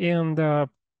 and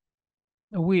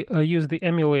we use the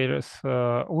emulators.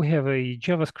 We have a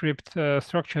JavaScript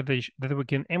structure that we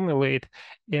can emulate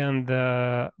and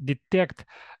detect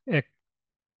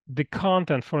the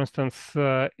content. For instance,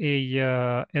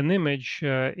 an image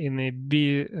in a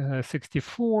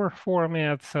B64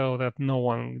 format, so that no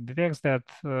one detects that.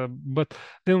 But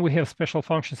then we have special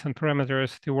functions and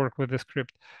parameters to work with the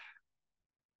script.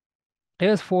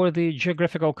 As for the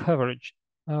geographical coverage,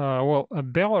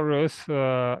 Belarus,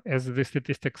 as the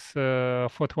statistics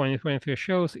for 2023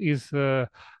 shows, is in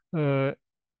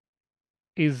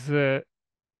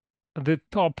the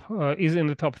top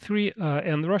 3,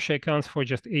 and Russia accounts for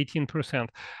just 18%.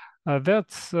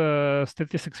 That's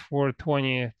statistics for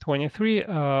 2023.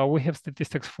 We have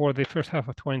statistics for the first half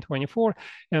of 2024,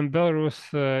 and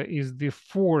Belarus is the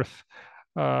fourth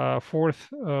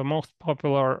most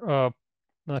popular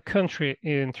country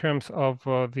in terms of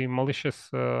the malicious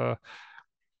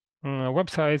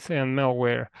websites and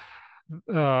malware.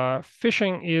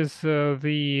 Phishing is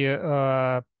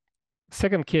the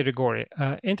second category.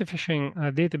 Anti-phishing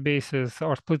databases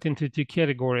are split into 2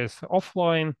 categories: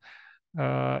 offline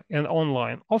and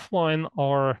online. Offline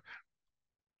are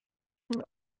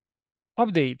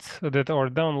updates that are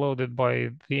downloaded by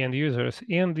the end users.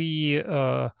 And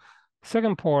the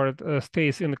second part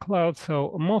stays in the cloud.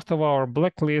 So most of our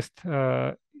blacklist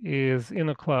is in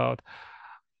the cloud.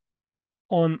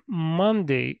 On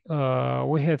Monday,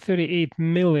 we had 38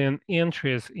 million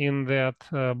entries in that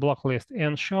blacklist.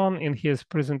 And Sean, in his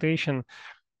presentation,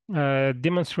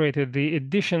 demonstrated the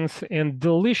additions and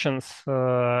deletions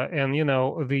and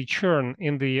the churn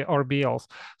in the RBLs.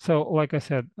 So, like I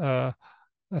said,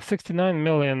 69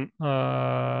 million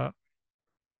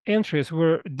entries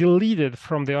were deleted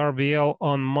from the RBL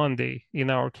on Monday in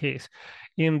our case.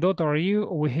 In .ru,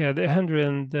 we had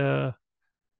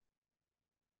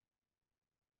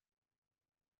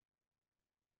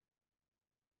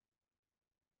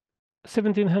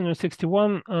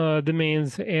 1,761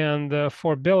 domains, and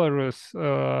for Belarus,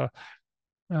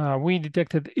 we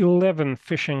detected 11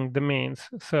 phishing domains.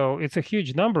 So it's a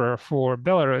huge number for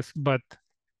Belarus, but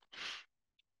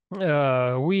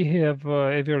we have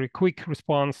a very quick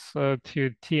response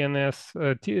to DNS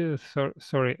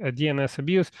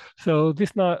abuse. So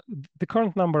the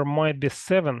current number might be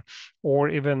 7, or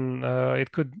even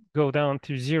it could go down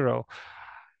to 0.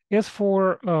 As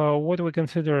for what we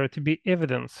consider to be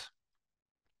evidence,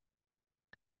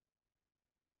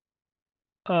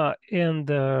 and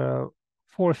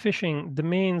for phishing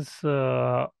domains,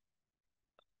 a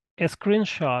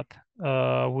screenshot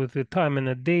with the time and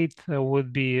a date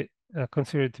would be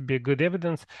considered to be good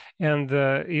evidence. And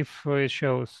if it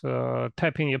shows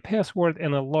typing your password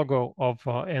and a logo of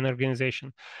an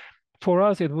organization. For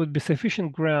us, it would be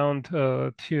sufficient ground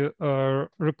to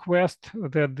request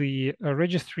that the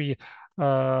registry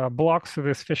blocks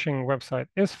this phishing website.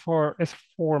 As for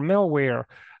malware,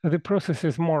 the process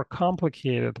is more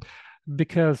complicated,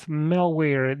 because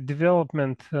malware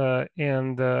development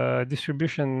and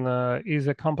distribution is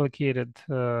a complicated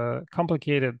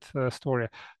story.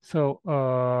 So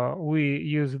we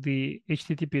use the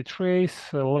HTTP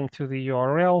trace linked to the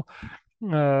URL.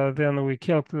 Then we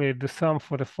calculate the sum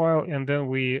for the file, and then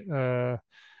we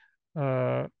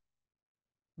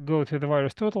go to the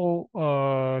virus total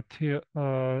to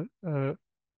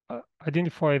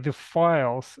identify the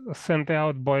files sent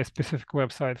out by a specific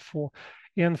website.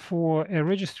 And for a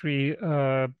registry,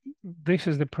 this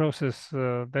is the process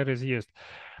that is used.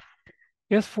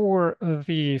 As for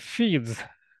the feeds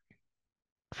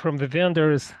from the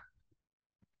vendors,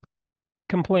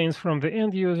 complaints from the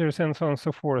end users, and so on and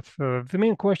so forth, the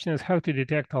main question is how to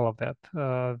detect all of that.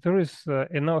 There is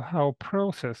a know-how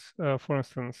process. For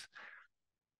instance,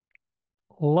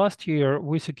 last year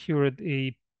we secured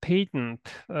a patent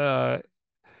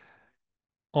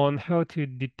on how to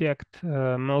detect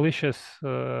malicious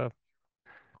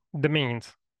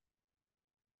domains.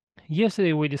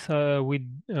 Yesterday we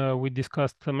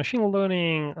discussed machine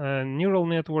learning, neural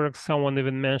networks. Someone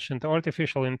even mentioned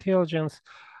artificial intelligence.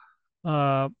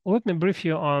 Let me brief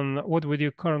you on what we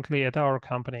do currently at our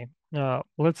company.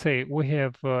 Let's say we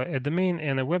have a domain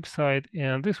and a website,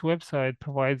 and this website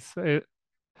provides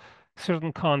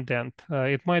certain content.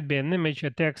 It might be an image, a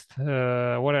text,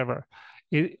 whatever.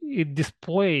 It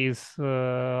displays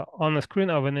on the screen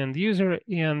of an end user,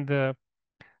 and the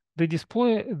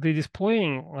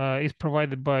displaying is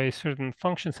provided by certain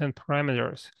functions and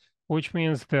parameters, which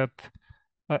means that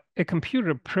a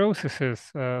computer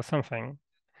processes something.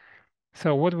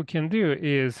 So what we can do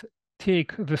is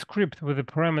take the script with the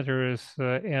parameters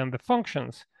and the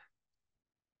functions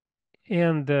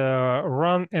and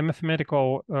run a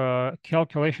mathematical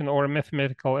calculation or a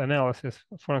mathematical analysis.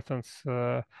 For instance,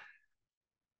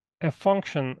 a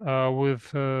function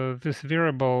with this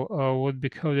variable would be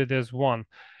coded as 1.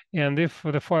 And if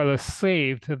the file is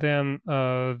saved, then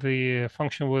the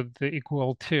function would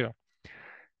equal 2.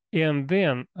 And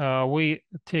then we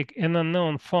take an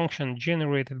unknown function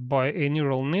generated by a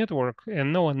neural network,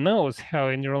 and no one knows how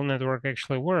a neural network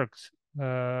actually works.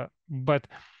 But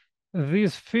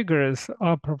these figures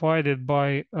are provided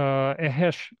by a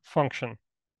hash function.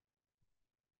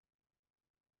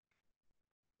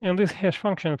 And this hash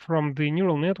function from the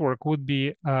neural network would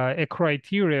be a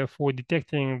criteria for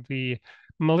detecting the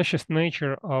malicious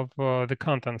nature of the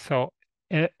content. So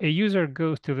a user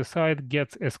goes to the site,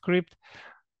 gets a script.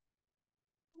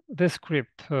 This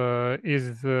script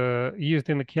is used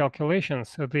in the calculations.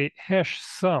 So the hash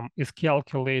sum is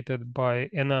calculated by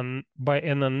an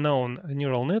unknown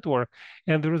neural network,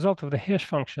 and the result of the hash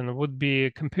function would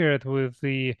be compared with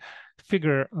the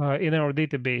figure in our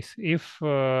database. If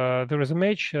there is a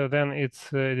match, then it's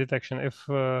detection.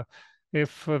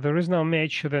 If there is no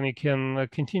match, then you can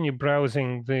continue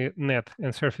browsing the net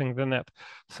and surfing the net.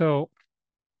 So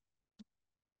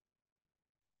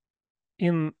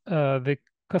in the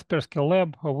Kaspersky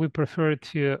lab, we prefer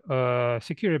to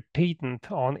secure a patent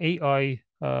on AI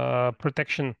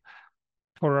protection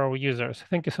for our users.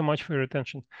 Thank you so much for your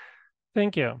attention.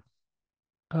 Thank you.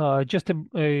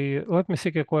 Let me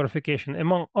seek a clarification.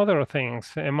 Among other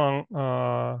things, among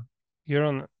your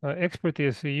own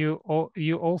expertise, you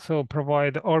also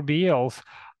provide RBLs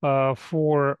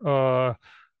for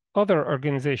other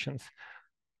organizations.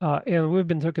 And we've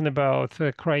been talking about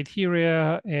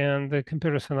criteria and the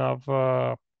comparison of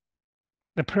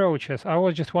approaches. I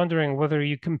was just wondering whether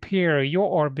you compare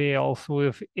your RBLs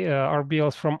with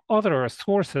RBLs from other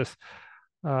sources,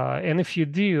 and if you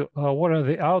do, what are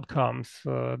the outcomes?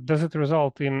 Does it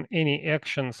result in any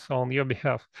actions on your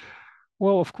behalf?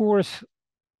 Well, of course,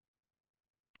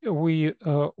 we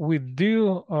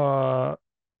do.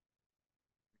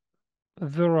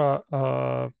 There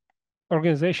are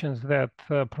organizations that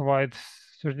provide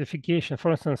certification.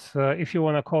 For instance, if you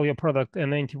want to call your product an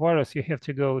antivirus, you have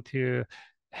to go to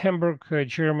Hamburg,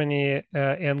 Germany,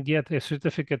 and get a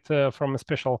certificate from a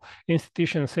special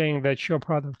institution saying that your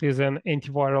product is an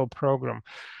antiviral program.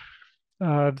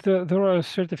 There are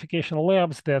certification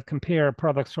labs that compare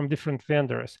products from different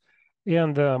vendors.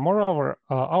 And moreover,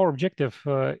 our objective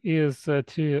is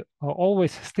to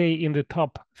always stay in the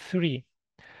top 3.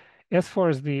 As far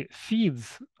as the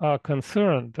feeds are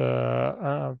concerned,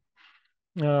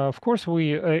 of course,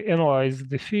 we analyze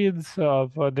the feeds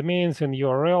of domains and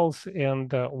URLs,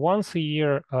 and once a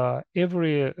year,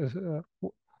 every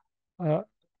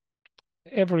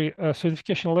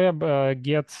certification lab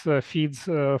gets feeds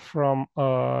from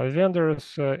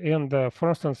vendors. And for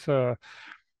instance,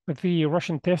 the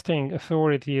Russian testing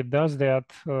authority does that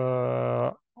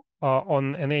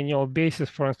on an annual basis.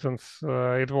 For instance,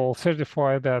 it will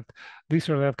certify that this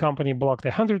or that company blocked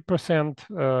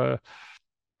 100%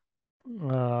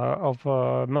 of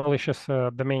malicious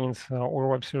domains or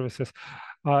web services.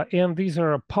 And these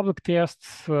are public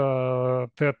tests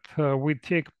that we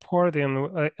take part in.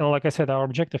 And like I said, our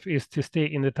objective is to stay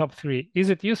in the top 3. Is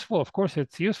it useful? Of course,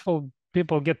 it's useful.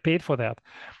 People get paid for that.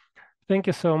 Thank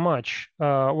you so much.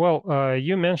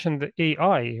 You mentioned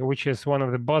AI, which is one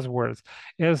of the buzzwords.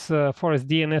 As far as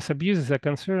DNS abuses are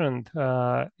concerned,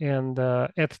 and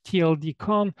at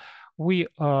TLDCON, we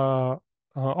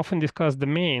often discuss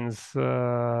domains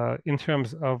in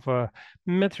terms of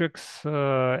metrics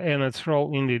and its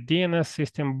role in the DNS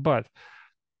system, but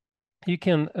you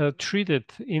can treat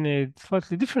it in a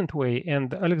slightly different way.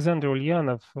 And Alexander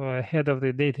Ulyanov, head of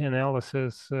the data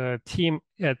analysis team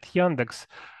at Yandex,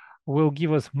 will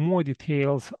give us more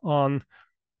details on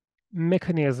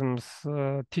mechanisms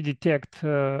to detect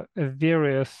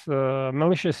various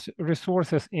malicious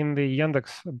resources in the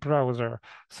Yandex browser.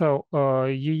 So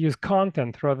you use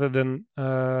content rather than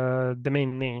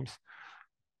domain names.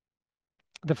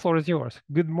 The floor is yours.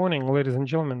 Good morning, ladies and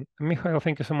gentlemen. Mikhail,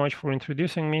 thank you so much for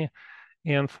introducing me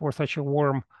and for such a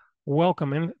warm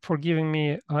welcome and for giving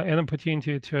me an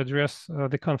opportunity to address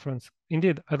the conference.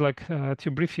 Indeed, I'd like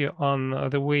to brief you on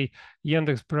the way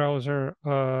Yandex browser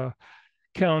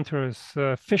counters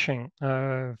phishing.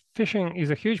 Phishing is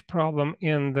a huge problem,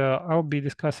 and I'll be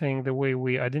discussing the way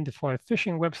we identify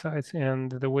phishing websites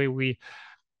and the way we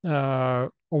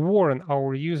warn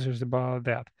our users about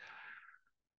that.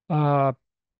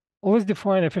 Let's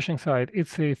define a phishing site.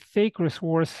 It's a fake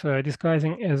resource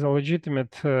disguising as a legitimate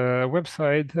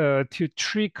website to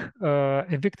trick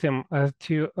a victim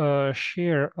to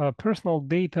share personal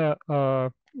data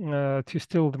to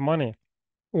steal the money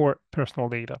or personal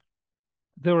data.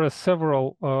 There are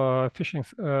several phishing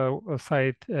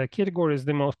site categories.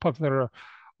 The most popular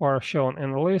are shown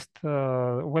in the list.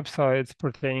 Websites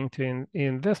pertaining to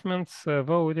investments,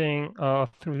 voting,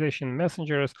 authorization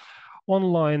messengers,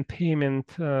 online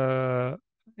payment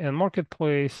and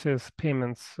marketplaces,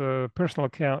 payments, personal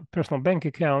bank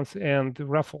accounts, and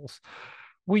raffles.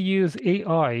 We use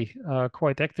AI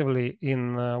quite actively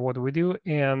in what we do,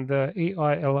 and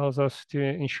AI allows us to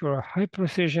ensure high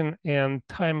precision and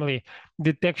timely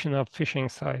detection of phishing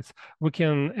sites. We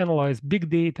can analyze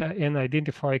big data and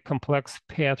identify complex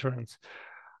patterns.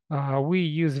 We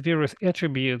use various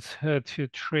attributes to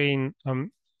train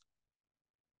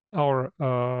our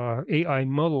AI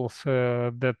models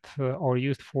that are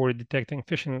used for detecting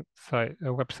phishing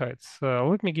websites.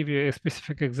 Let me give you a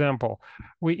specific example.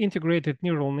 We integrated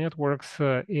neural networks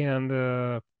and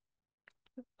the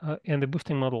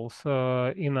boosting models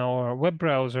in our web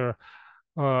browser.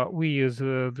 We use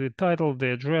the title,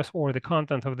 the address, or the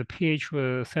content of the page.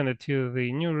 We send it to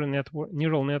the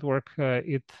neural network.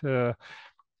 It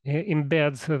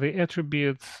embeds the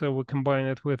attributes. We combine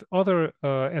it with other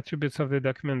attributes of the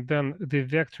document. Then the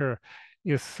vector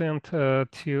is sent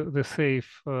to the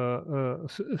safe,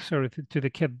 to the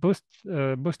cat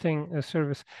boosting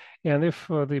service. And if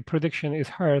the prediction is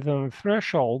higher than the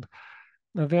threshold,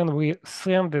 then we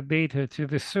send the data to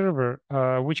the server,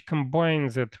 which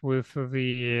combines it with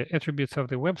the attributes of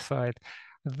the website.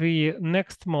 The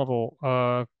next model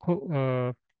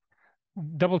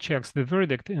double checks the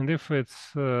verdict, and if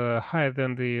it's higher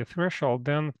than the threshold,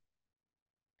 then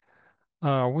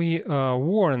we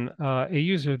warn a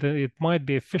user that it might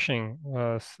be a phishing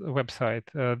website.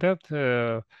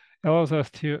 That allows us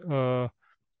to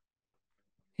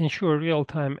ensure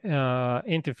real-time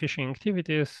anti-phishing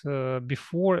activities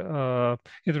before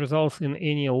it results in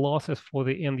any losses for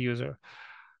the end user.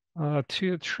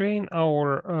 To train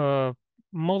our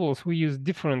models, we use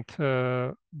different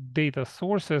data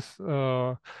sources,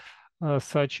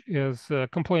 such as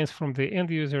complaints from the end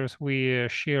users. We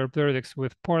share verdicts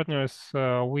with partners.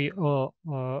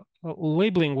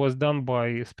 Labeling was done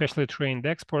by specially trained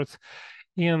experts,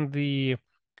 and the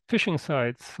phishing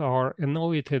sites are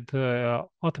annotated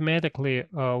automatically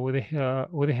with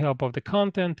the help of the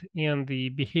content and the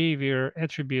behavior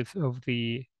attributes of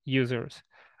the users.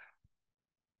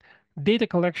 Data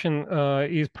collection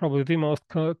is probably the most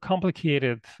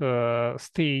complicated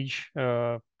stage,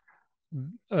 and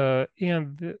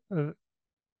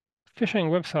phishing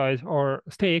websites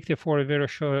stay active for a very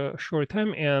short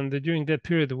time, and during that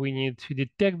period we need to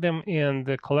detect them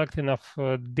and collect enough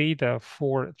data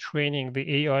for training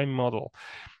the AI model.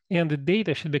 And the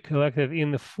data should be collected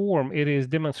in the form it is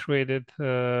demonstrated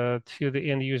to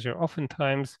the end user.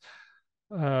 Oftentimes,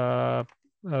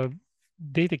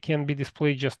 data can be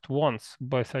displayed just once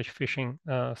by such phishing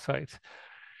sites.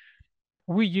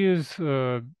 We use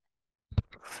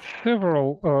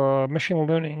several machine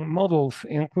learning models,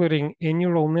 including a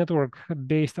neural network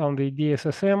based on the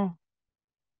DSSM.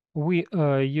 We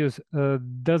use a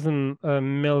dozen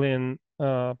million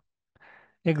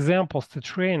examples to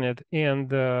train it,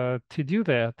 and to do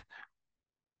that,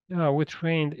 we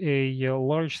trained a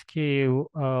large-scale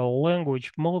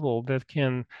language model that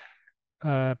can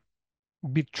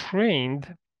be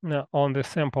trained on the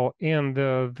sample, and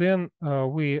then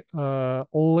we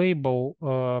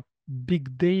label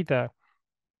big data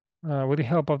with the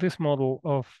help of this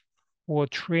model for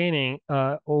training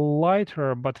a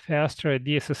lighter but faster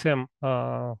DSSM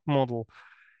model.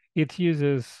 It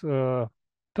uses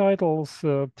titles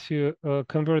to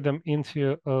convert them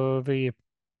into the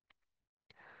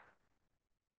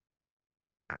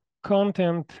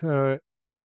content,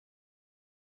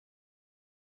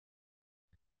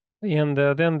 and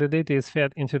then the data is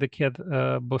fed into the CAD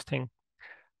boosting.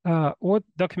 What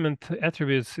document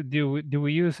attributes do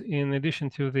we use in addition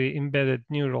to the embedded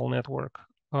neural network?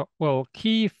 Well,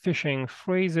 key phishing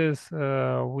phrases,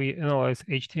 we analyze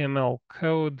HTML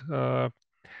code,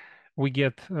 we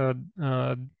get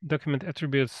document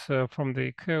attributes from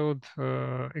the code,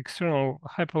 external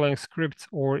hyperlink scripts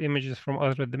or images from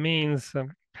other domains,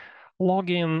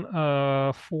 login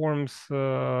forms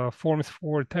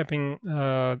for typing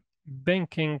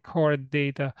banking card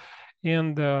data,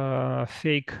 and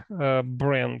fake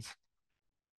brands.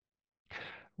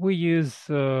 We use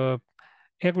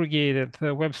aggregated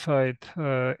website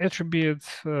attributes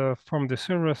from the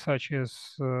server, such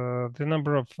as the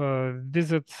number of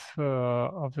visits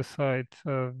of the site,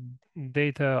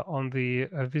 data on the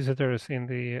visitors in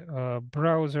the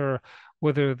browser,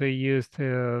 whether they used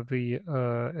the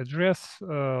address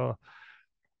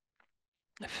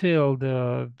field,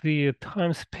 the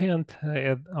time spent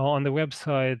on the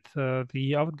website,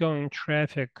 the outgoing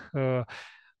traffic,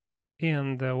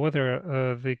 and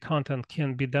whether the content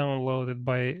can be downloaded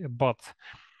by bots.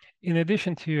 In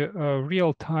addition to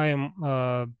real-time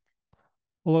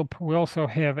loop, we also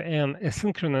have an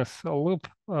asynchronous loop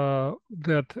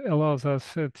that allows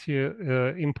us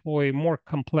to employ more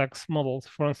complex models.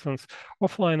 For instance,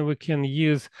 offline we can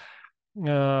use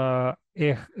a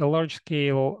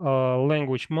large-scale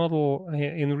language model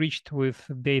enriched with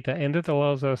data, and it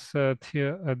allows us to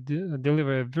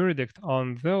deliver a verdict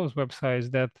on those websites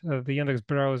that the Yandex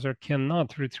browser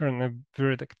cannot return a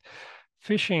verdict.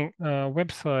 Phishing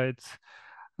websites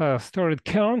started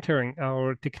countering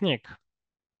our technique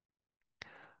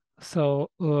so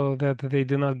that they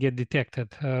do not get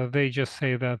detected. They just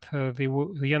say that the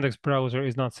Yandex browser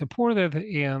is not supported,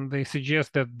 and they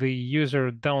suggest that the user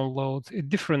downloads a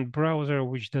different browser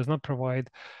which does not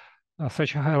provide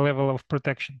such a high level of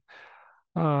protection.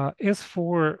 As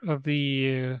for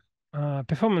the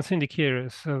performance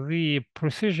indicators, the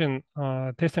precision,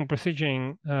 testing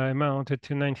precision amounted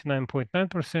to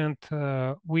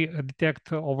 99.9%. We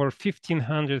detect over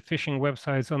 1,500 phishing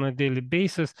websites on a daily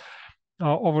basis.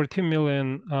 over 2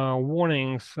 million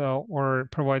warnings were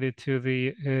provided to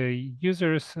the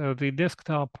users. The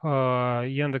desktop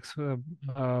Yandex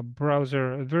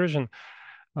browser version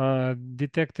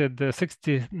detected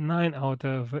 69 out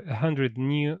of 100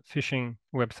 new phishing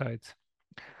websites.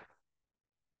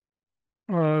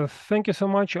 Thank you so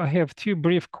much. I have two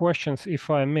brief questions, if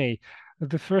I may.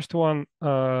 The first one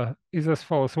is as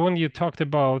follows. When you talked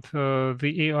about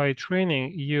the AI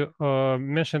training, you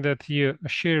mentioned that you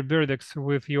share verdicts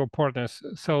with your partners.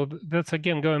 So that's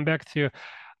again going back to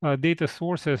data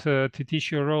sources to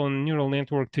teach your own neural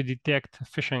network to detect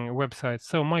phishing websites.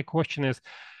 So my question is,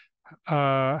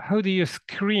 how do you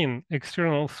screen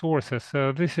external sources?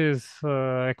 This is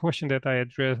a question that I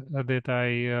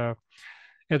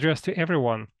address to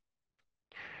everyone.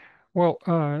 Well,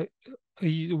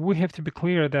 we have to be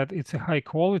clear that it's a high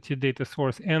quality data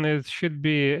source and it should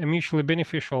be a mutually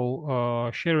beneficial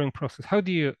sharing process. How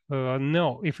do you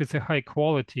know if it's a high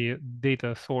quality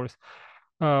data source?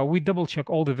 We double check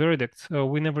all the verdicts.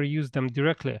 We never use them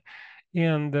directly.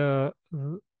 And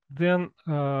then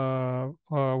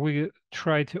we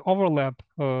try to overlap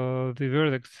the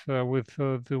verdicts with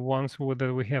the ones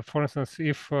that we have. For instance,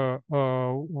 if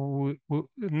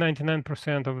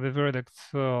 99% of the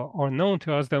verdicts are known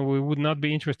to us, then we would not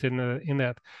be interested in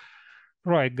that.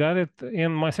 Right, got it.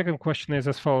 And my second question is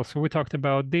as follows. So we talked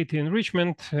about data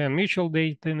enrichment and mutual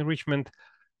data enrichment.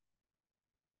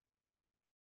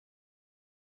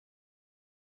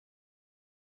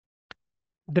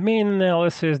 The main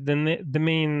analysis, the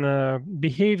main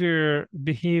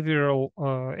behavioral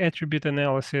attribute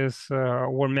analysis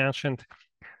were mentioned.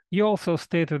 You also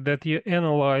stated that you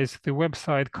analyze the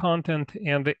website content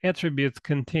and the attributes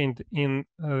contained in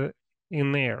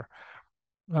there.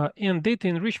 And data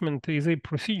enrichment is a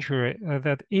procedure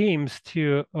that aims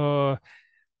to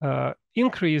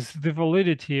increase the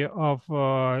validity of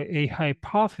a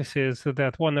hypothesis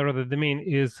that one or other domain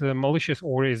is malicious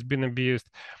or is being abused.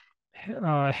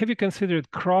 Have you considered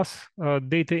cross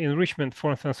data enrichment, for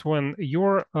instance, when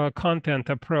your content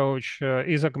approach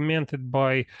is augmented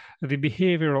by the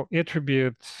behavioral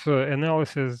attributes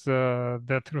analysis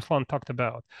that Ruslan talked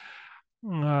about?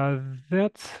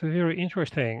 That's very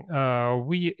interesting.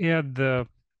 We add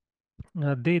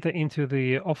data into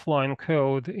the offline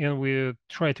code and we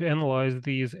try to analyze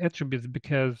these attributes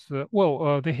because,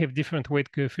 they have different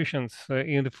weight coefficients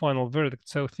in the final verdict.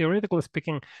 So theoretically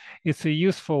speaking, it's a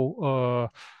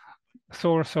useful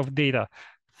source of data.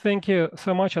 Thank you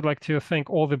so much. I'd like to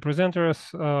thank all the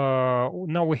presenters.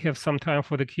 Now we have some time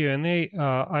for the Q&A.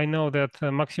 I know that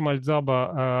Maxim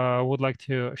Alzaba would like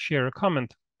to share a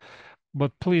comment,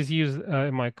 but please use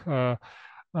mic.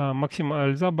 Maxim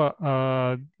Alzaba,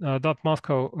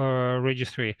 .moscow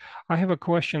registry. I have a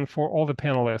question for all the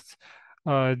panelists.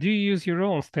 Do you use your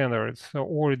own standards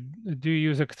or do you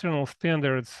use external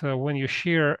standards when you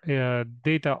share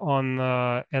data on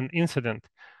an incident?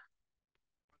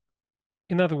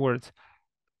 In other words,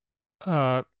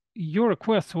 your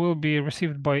requests will be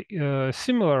received by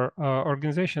similar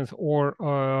organizations or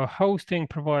hosting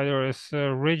providers,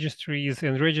 registries,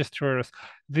 and registrars.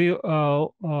 The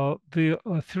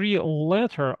three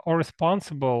latter are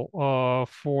responsible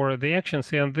for the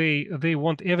actions, and they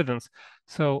want evidence.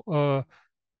 So,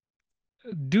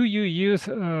 do you use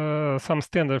some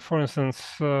standard, for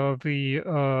instance,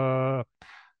 the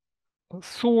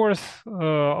source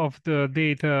of the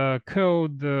data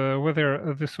code,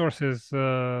 whether the source's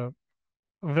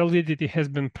validity has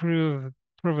been proven?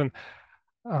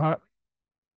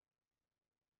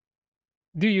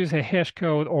 Do you use a hash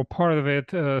code or part of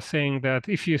it saying that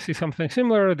if you see something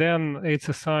similar, then it's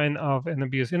a sign of an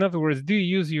abuse? In other words, do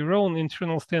you use your own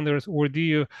internal standards or do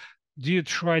you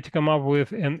try to come up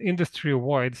with an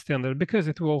industry-wide standard? Because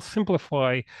it will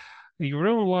simplify your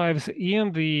own lives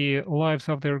and the lives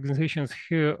of the organizations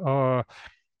who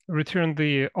return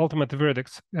the ultimate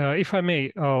verdicts. If I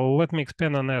may, let me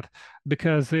expand on that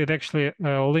because it actually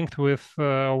linked with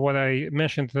what I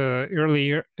mentioned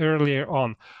earlier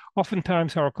on.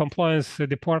 Oftentimes, our compliance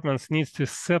departments needs to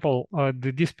settle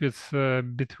the disputes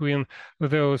between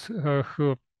those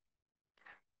who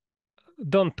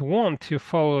don't want to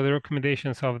follow the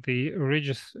recommendations of the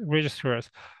registrars.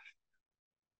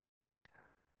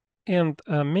 And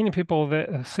many people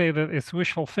that say that it's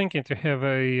wishful thinking to have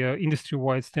a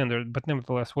industry-wide standard, but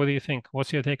nevertheless, what do you think?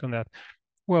 What's your take on that?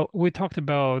 Well, we talked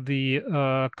about the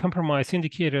compromise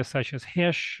indicators such as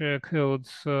hash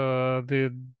codes,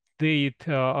 the date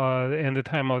and the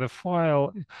time of the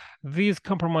file. These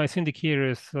compromise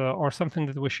indicators are something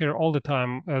that we share all the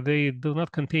time. They do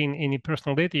not contain any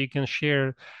personal data. You can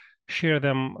share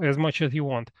them as much as you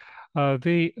want.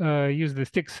 They use the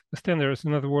sticks standards.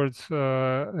 In other words,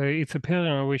 it's a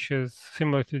pattern which is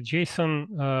similar to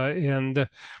JSON, and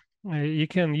you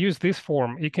can use this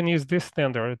form. You can use this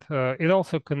standard. It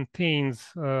also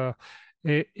contains a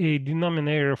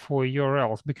denominator for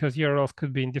URLs, because URLs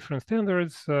could be in different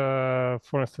standards.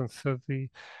 For instance, the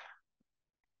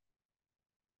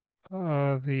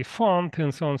font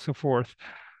and so on and so forth.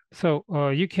 So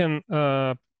you can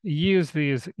use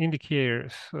these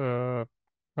indicators.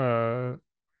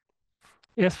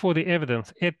 As for the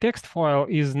evidence, a text file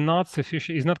is not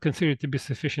sufficient, is not considered to be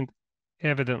sufficient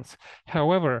evidence.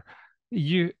 However,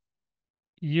 you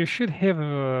should have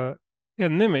an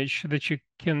image that you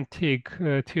can take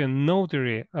to a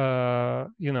notary,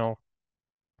 you know.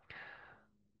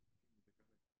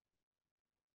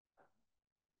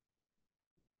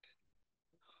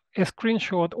 A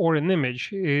screenshot or an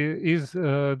image is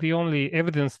the only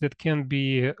evidence that can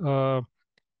be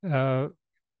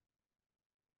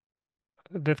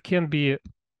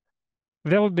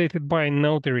validated by a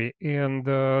notary, and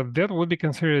that would be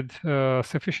considered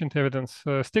sufficient evidence.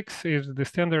 Sticks is the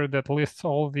standard that lists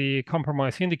all the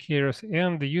compromise indicators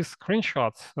and use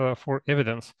screenshots for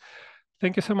evidence.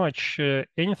 Thank you so much.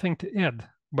 Anything to add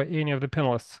by any of the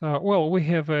panelists? Well, we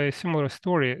have a similar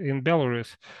story in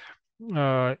Belarus.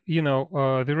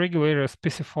 The regulator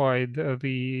specified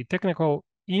the technical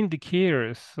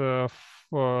indicators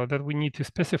that we need to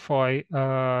specify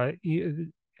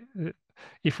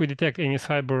if we detect any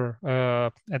cyber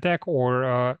attack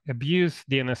or abuse,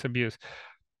 DNS abuse.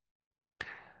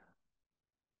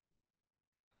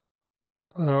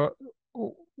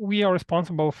 We are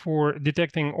responsible for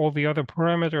detecting all the other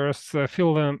parameters,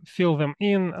 fill them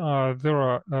in. There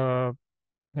are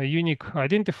unique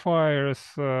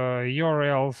identifiers,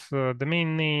 URLs,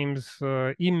 domain names,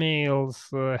 emails,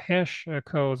 hash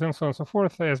codes, and so on and so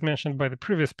forth, as mentioned by the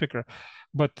previous speaker.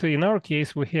 But in our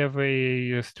case, we have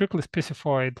a strictly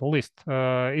specified list.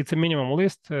 It's a minimum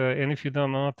list, and if you do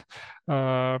not,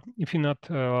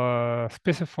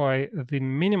 specify the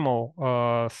minimal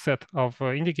set of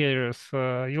indicators,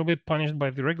 you'll be punished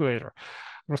by the regulator.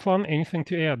 Ruslan, anything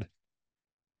to add?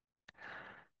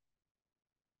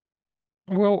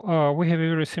 Well, we have a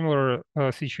very similar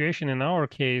situation in our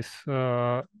case.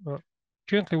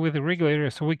 Jointly with the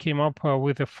regulators, we came up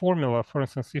with a formula. For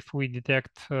instance, if we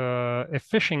detect a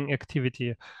phishing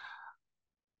activity,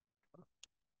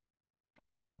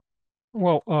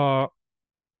 well,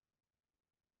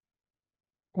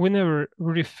 we never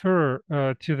refer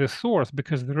to the source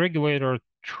because the regulator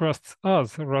trusts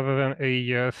us rather than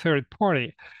a third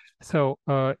party. So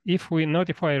if we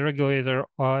notify a regulator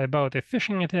about a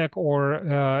phishing attack or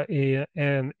a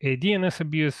DNS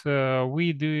abuse,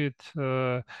 we do it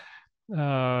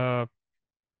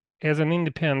as an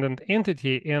independent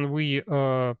entity, and we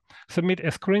submit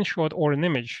a screenshot or an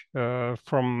image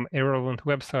from a relevant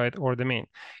website or domain.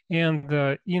 And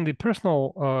in the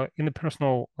personal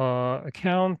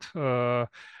account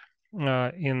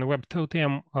in the web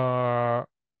totem,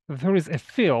 there is a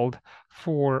field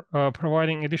for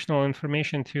providing additional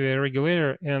information to a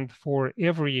regulator, and for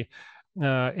every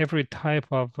type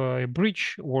of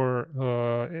breach or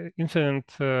incident,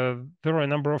 there are a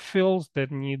number of fields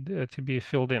that need to be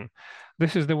filled in.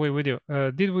 This is the way we do.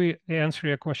 Did we answer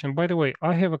your question? By the way,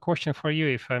 I have a question for you,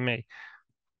 if I may.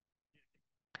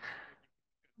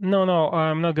 No,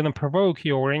 I'm not going to provoke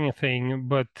you or anything,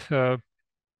 but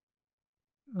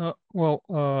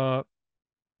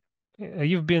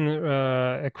you've been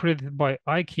accredited by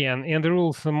ICANN, and the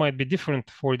rules might be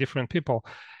different for different people.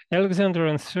 Alexander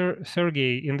and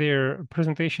Sergey, in their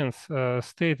presentations,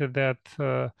 stated that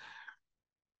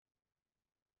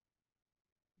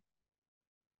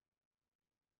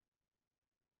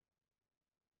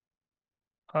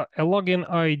a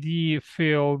login ID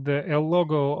field, a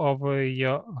logo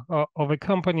of a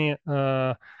company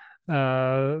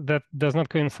that does not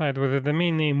coincide with the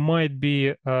domain name might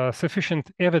be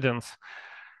sufficient evidence.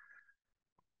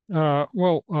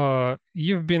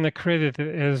 You've been accredited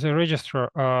as a registrar.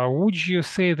 Would you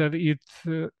say that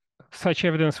such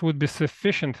evidence would be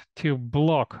sufficient to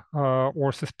block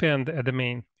or suspend a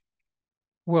domain?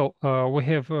 Well, we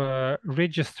have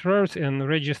registrars and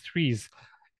registries,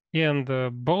 and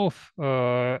both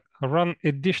run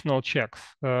additional checks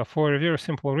for a very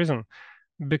simple reason.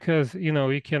 Because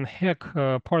you can hack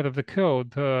part of the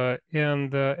code,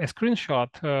 and a screenshot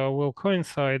will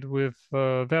coincide with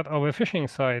that of a phishing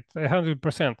site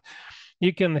 100%.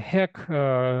 You can hack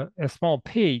a small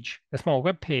page, a small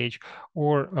web page,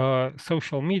 or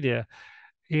social media,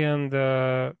 and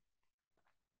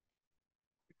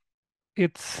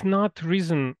it's not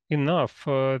reason enough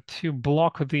to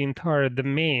block the entire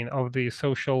domain of the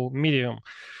social medium.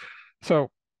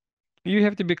 So you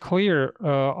have to be clear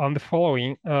on the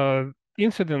following.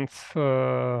 Incidents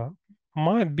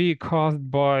might be caused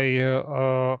by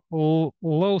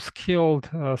low-skilled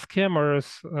scammers.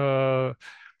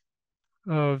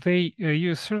 They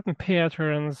use certain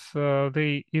patterns.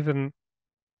 They even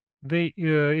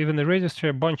register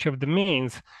a bunch of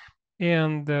domains,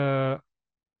 and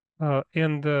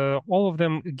all of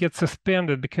them get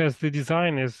suspended because the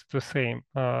design is the same.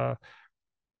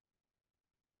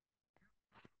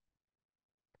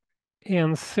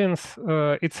 And since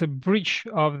it's a breach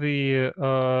of the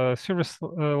service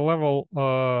level,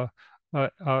 a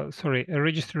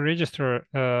register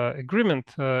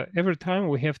agreement, every time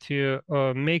we have to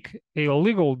make a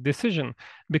legal decision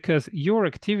because your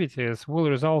activities will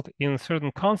result in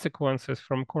certain consequences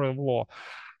from court of law.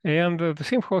 And the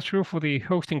same holds true for the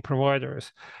hosting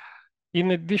providers. In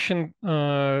addition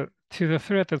to the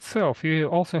threat itself, you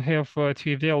also have to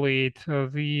evaluate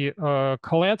the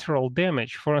collateral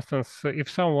damage. For instance, if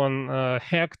someone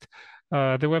hacked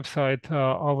the website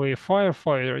of a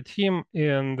firefighter team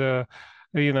and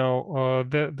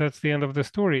that's the end of the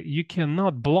story, you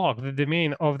cannot block the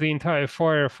domain of the entire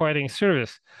firefighting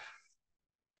service.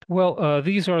 Well,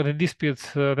 these are the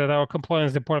disputes that our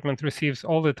compliance department receives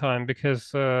all the time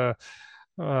because you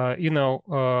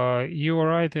are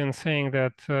right in saying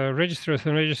that registrars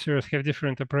have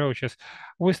different approaches.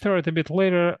 We start a bit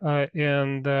later,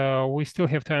 and we still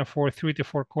have time for 3 to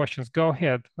 4 questions. Go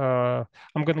ahead.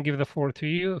 I'm going to give the floor to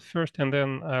you first, and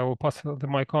then I will pass the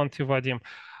mic on to Vadim.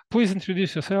 Please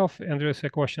introduce yourself and address a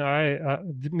question.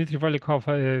 Dmitry Valikov,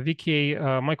 VK.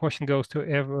 My question goes to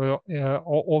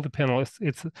all the panelists.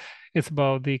 It's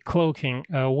about the cloaking.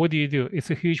 What do you do? It's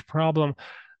a huge problem.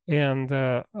 And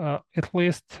at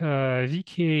least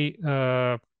VK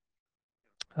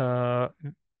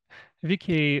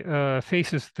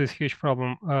faces this huge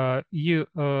problem. You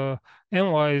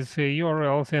analyze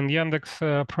URLs, and Yandex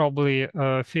probably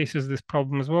faces this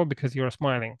problem as well because you're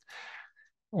smiling.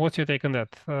 What's your take on that?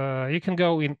 You can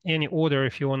go in any order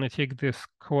if you want to take this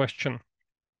question.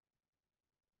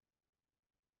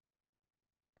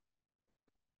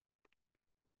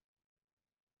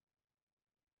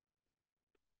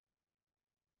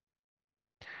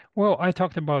 Well, I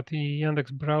talked about the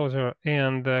Yandex browser,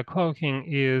 and cloaking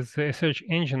is a search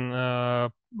engine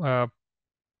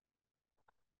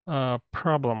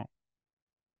problem.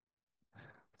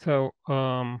 So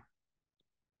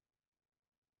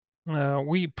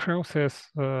we process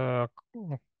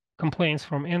complaints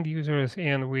from end users,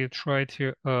 and we try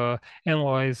to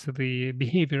analyze the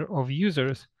behavior of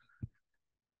users.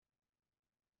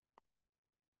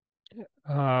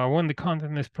 When the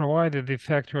content is provided, the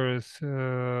factors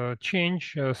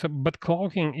change. But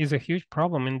cloaking is a huge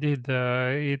problem indeed.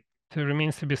 It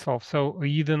remains to be solved. So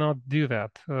you do not do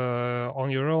that on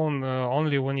your own,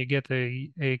 only when you get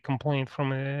a complaint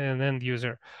from an end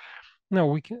user. No,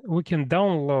 we can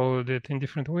download it in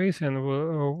different ways, and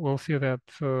we'll see that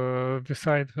the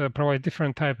site provides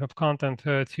different type of content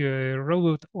to a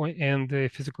root and a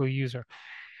physical user.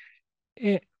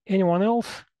 Anyone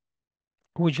else?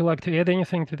 Would you like to add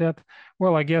anything to that?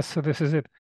 Well, I guess this is it.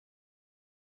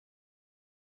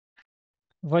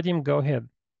 Vadim, go ahead.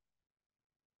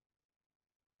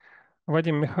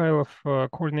 Vadim Mikhailov,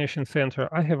 Coordination Center.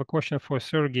 I have a question for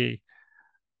Sergey.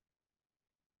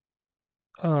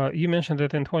 You mentioned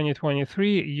that in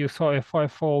 2023, you saw a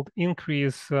 5-fold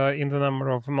increase in the number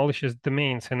of malicious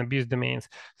domains and abused domains.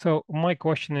 So my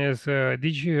question is,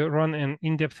 did you run an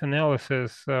in-depth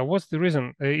analysis? What's the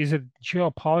reason? Is it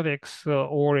geopolitics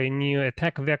or a new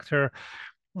attack vector?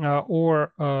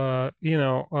 Or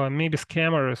maybe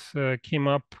scammers came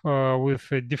up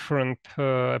with a different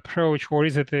approach, or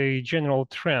is it a general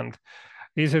trend?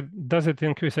 Does it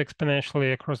increase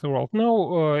exponentially across the world?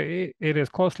 No, it is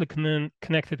closely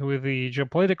connected with the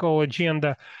geopolitical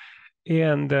agenda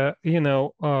and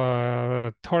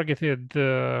targeted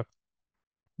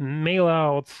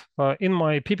mailouts. In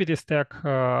my PPT stack,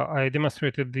 I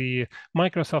demonstrated the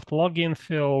Microsoft login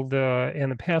field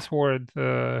and the password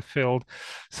field.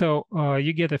 So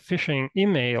you get a phishing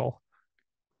email,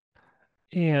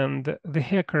 and the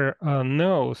hacker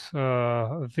knows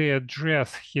the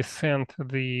address he sent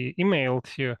the email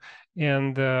to,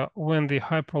 and when the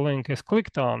hyperlink is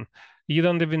clicked on, you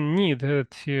don't even need to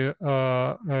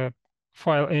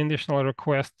file an additional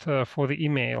request for the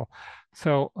email.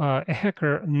 So a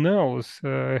hacker knows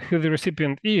who the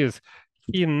recipient is.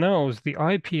 He knows the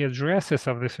IP addresses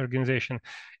of this organization,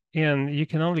 and you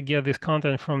can only get this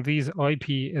content from these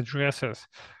IP addresses.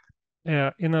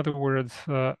 In other words,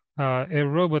 a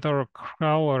robot or a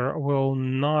crawler will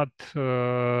not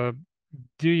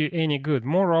do you any good.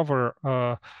 Moreover,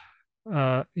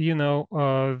 the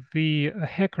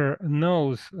hacker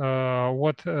knows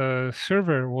what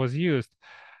server was used,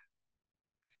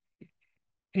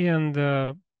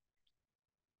 and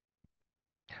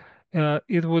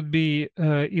it would be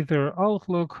either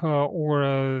Outlook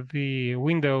or the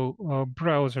window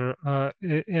browser,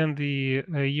 and the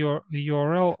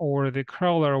URL or the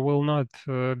crawler will not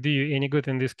do you any good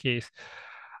in this case.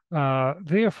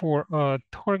 Therefore,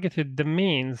 targeted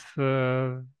domains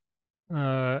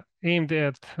aimed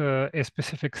at a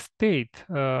specific state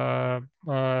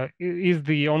is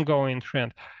the ongoing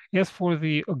trend. As for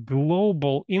the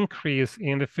global increase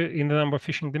in the number of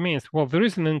phishing domains, well, there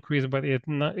is an increase, but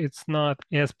it's not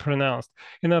as pronounced.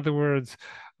 In other words,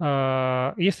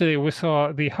 yesterday we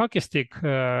saw the hockey stick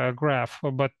graph,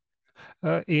 but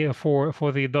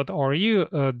for the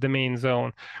 .ru domain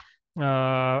zone.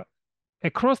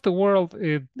 Across the world,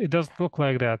 it doesn't look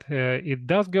like that. It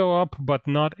does go up, but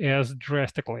not as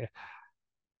drastically.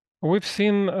 We've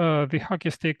seen the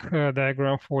hockey stick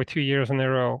diagram for 2 years in a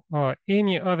row.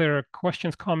 Any other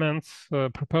questions, comments,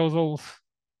 proposals?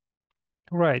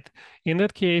 Right. In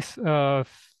that case, I'd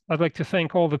like to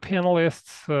thank all the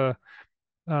panelists.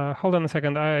 Hold on a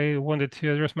second. I wanted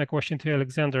to address my question to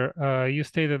Alexander. You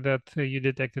stated that you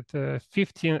detected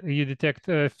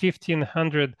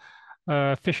 1,500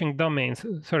 phishing domains,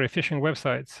 sorry, phishing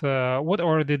websites. What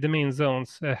are the domain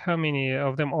zones? How many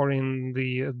of them are in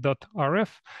the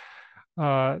 .rf?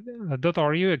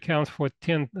 .ru accounts for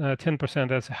 10%,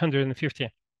 that's 150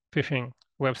 phishing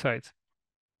websites.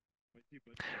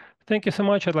 Thank you so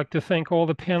much. I'd like to thank all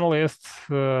the panelists.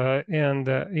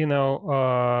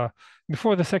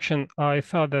 Before the section, I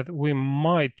thought that we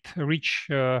might reach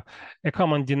a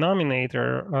common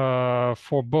denominator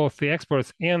for both the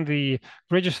experts and the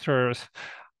registrars.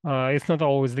 It's not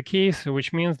always the case,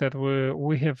 which means that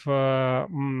we have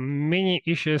many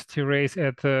issues to raise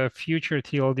at future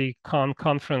TLDCON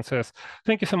conferences.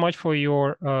 Thank you so much for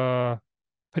your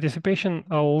participation.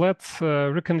 Let's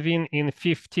reconvene in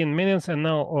 15 minutes, and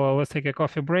now let's take a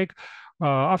coffee break.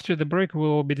 After the break, we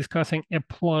will be discussing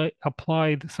applied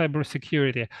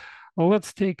cybersecurity.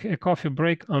 Let's take a coffee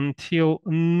break until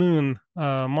noon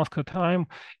Moscow time,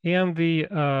 and the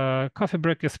coffee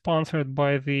break is sponsored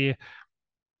by the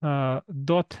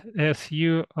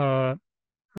 .su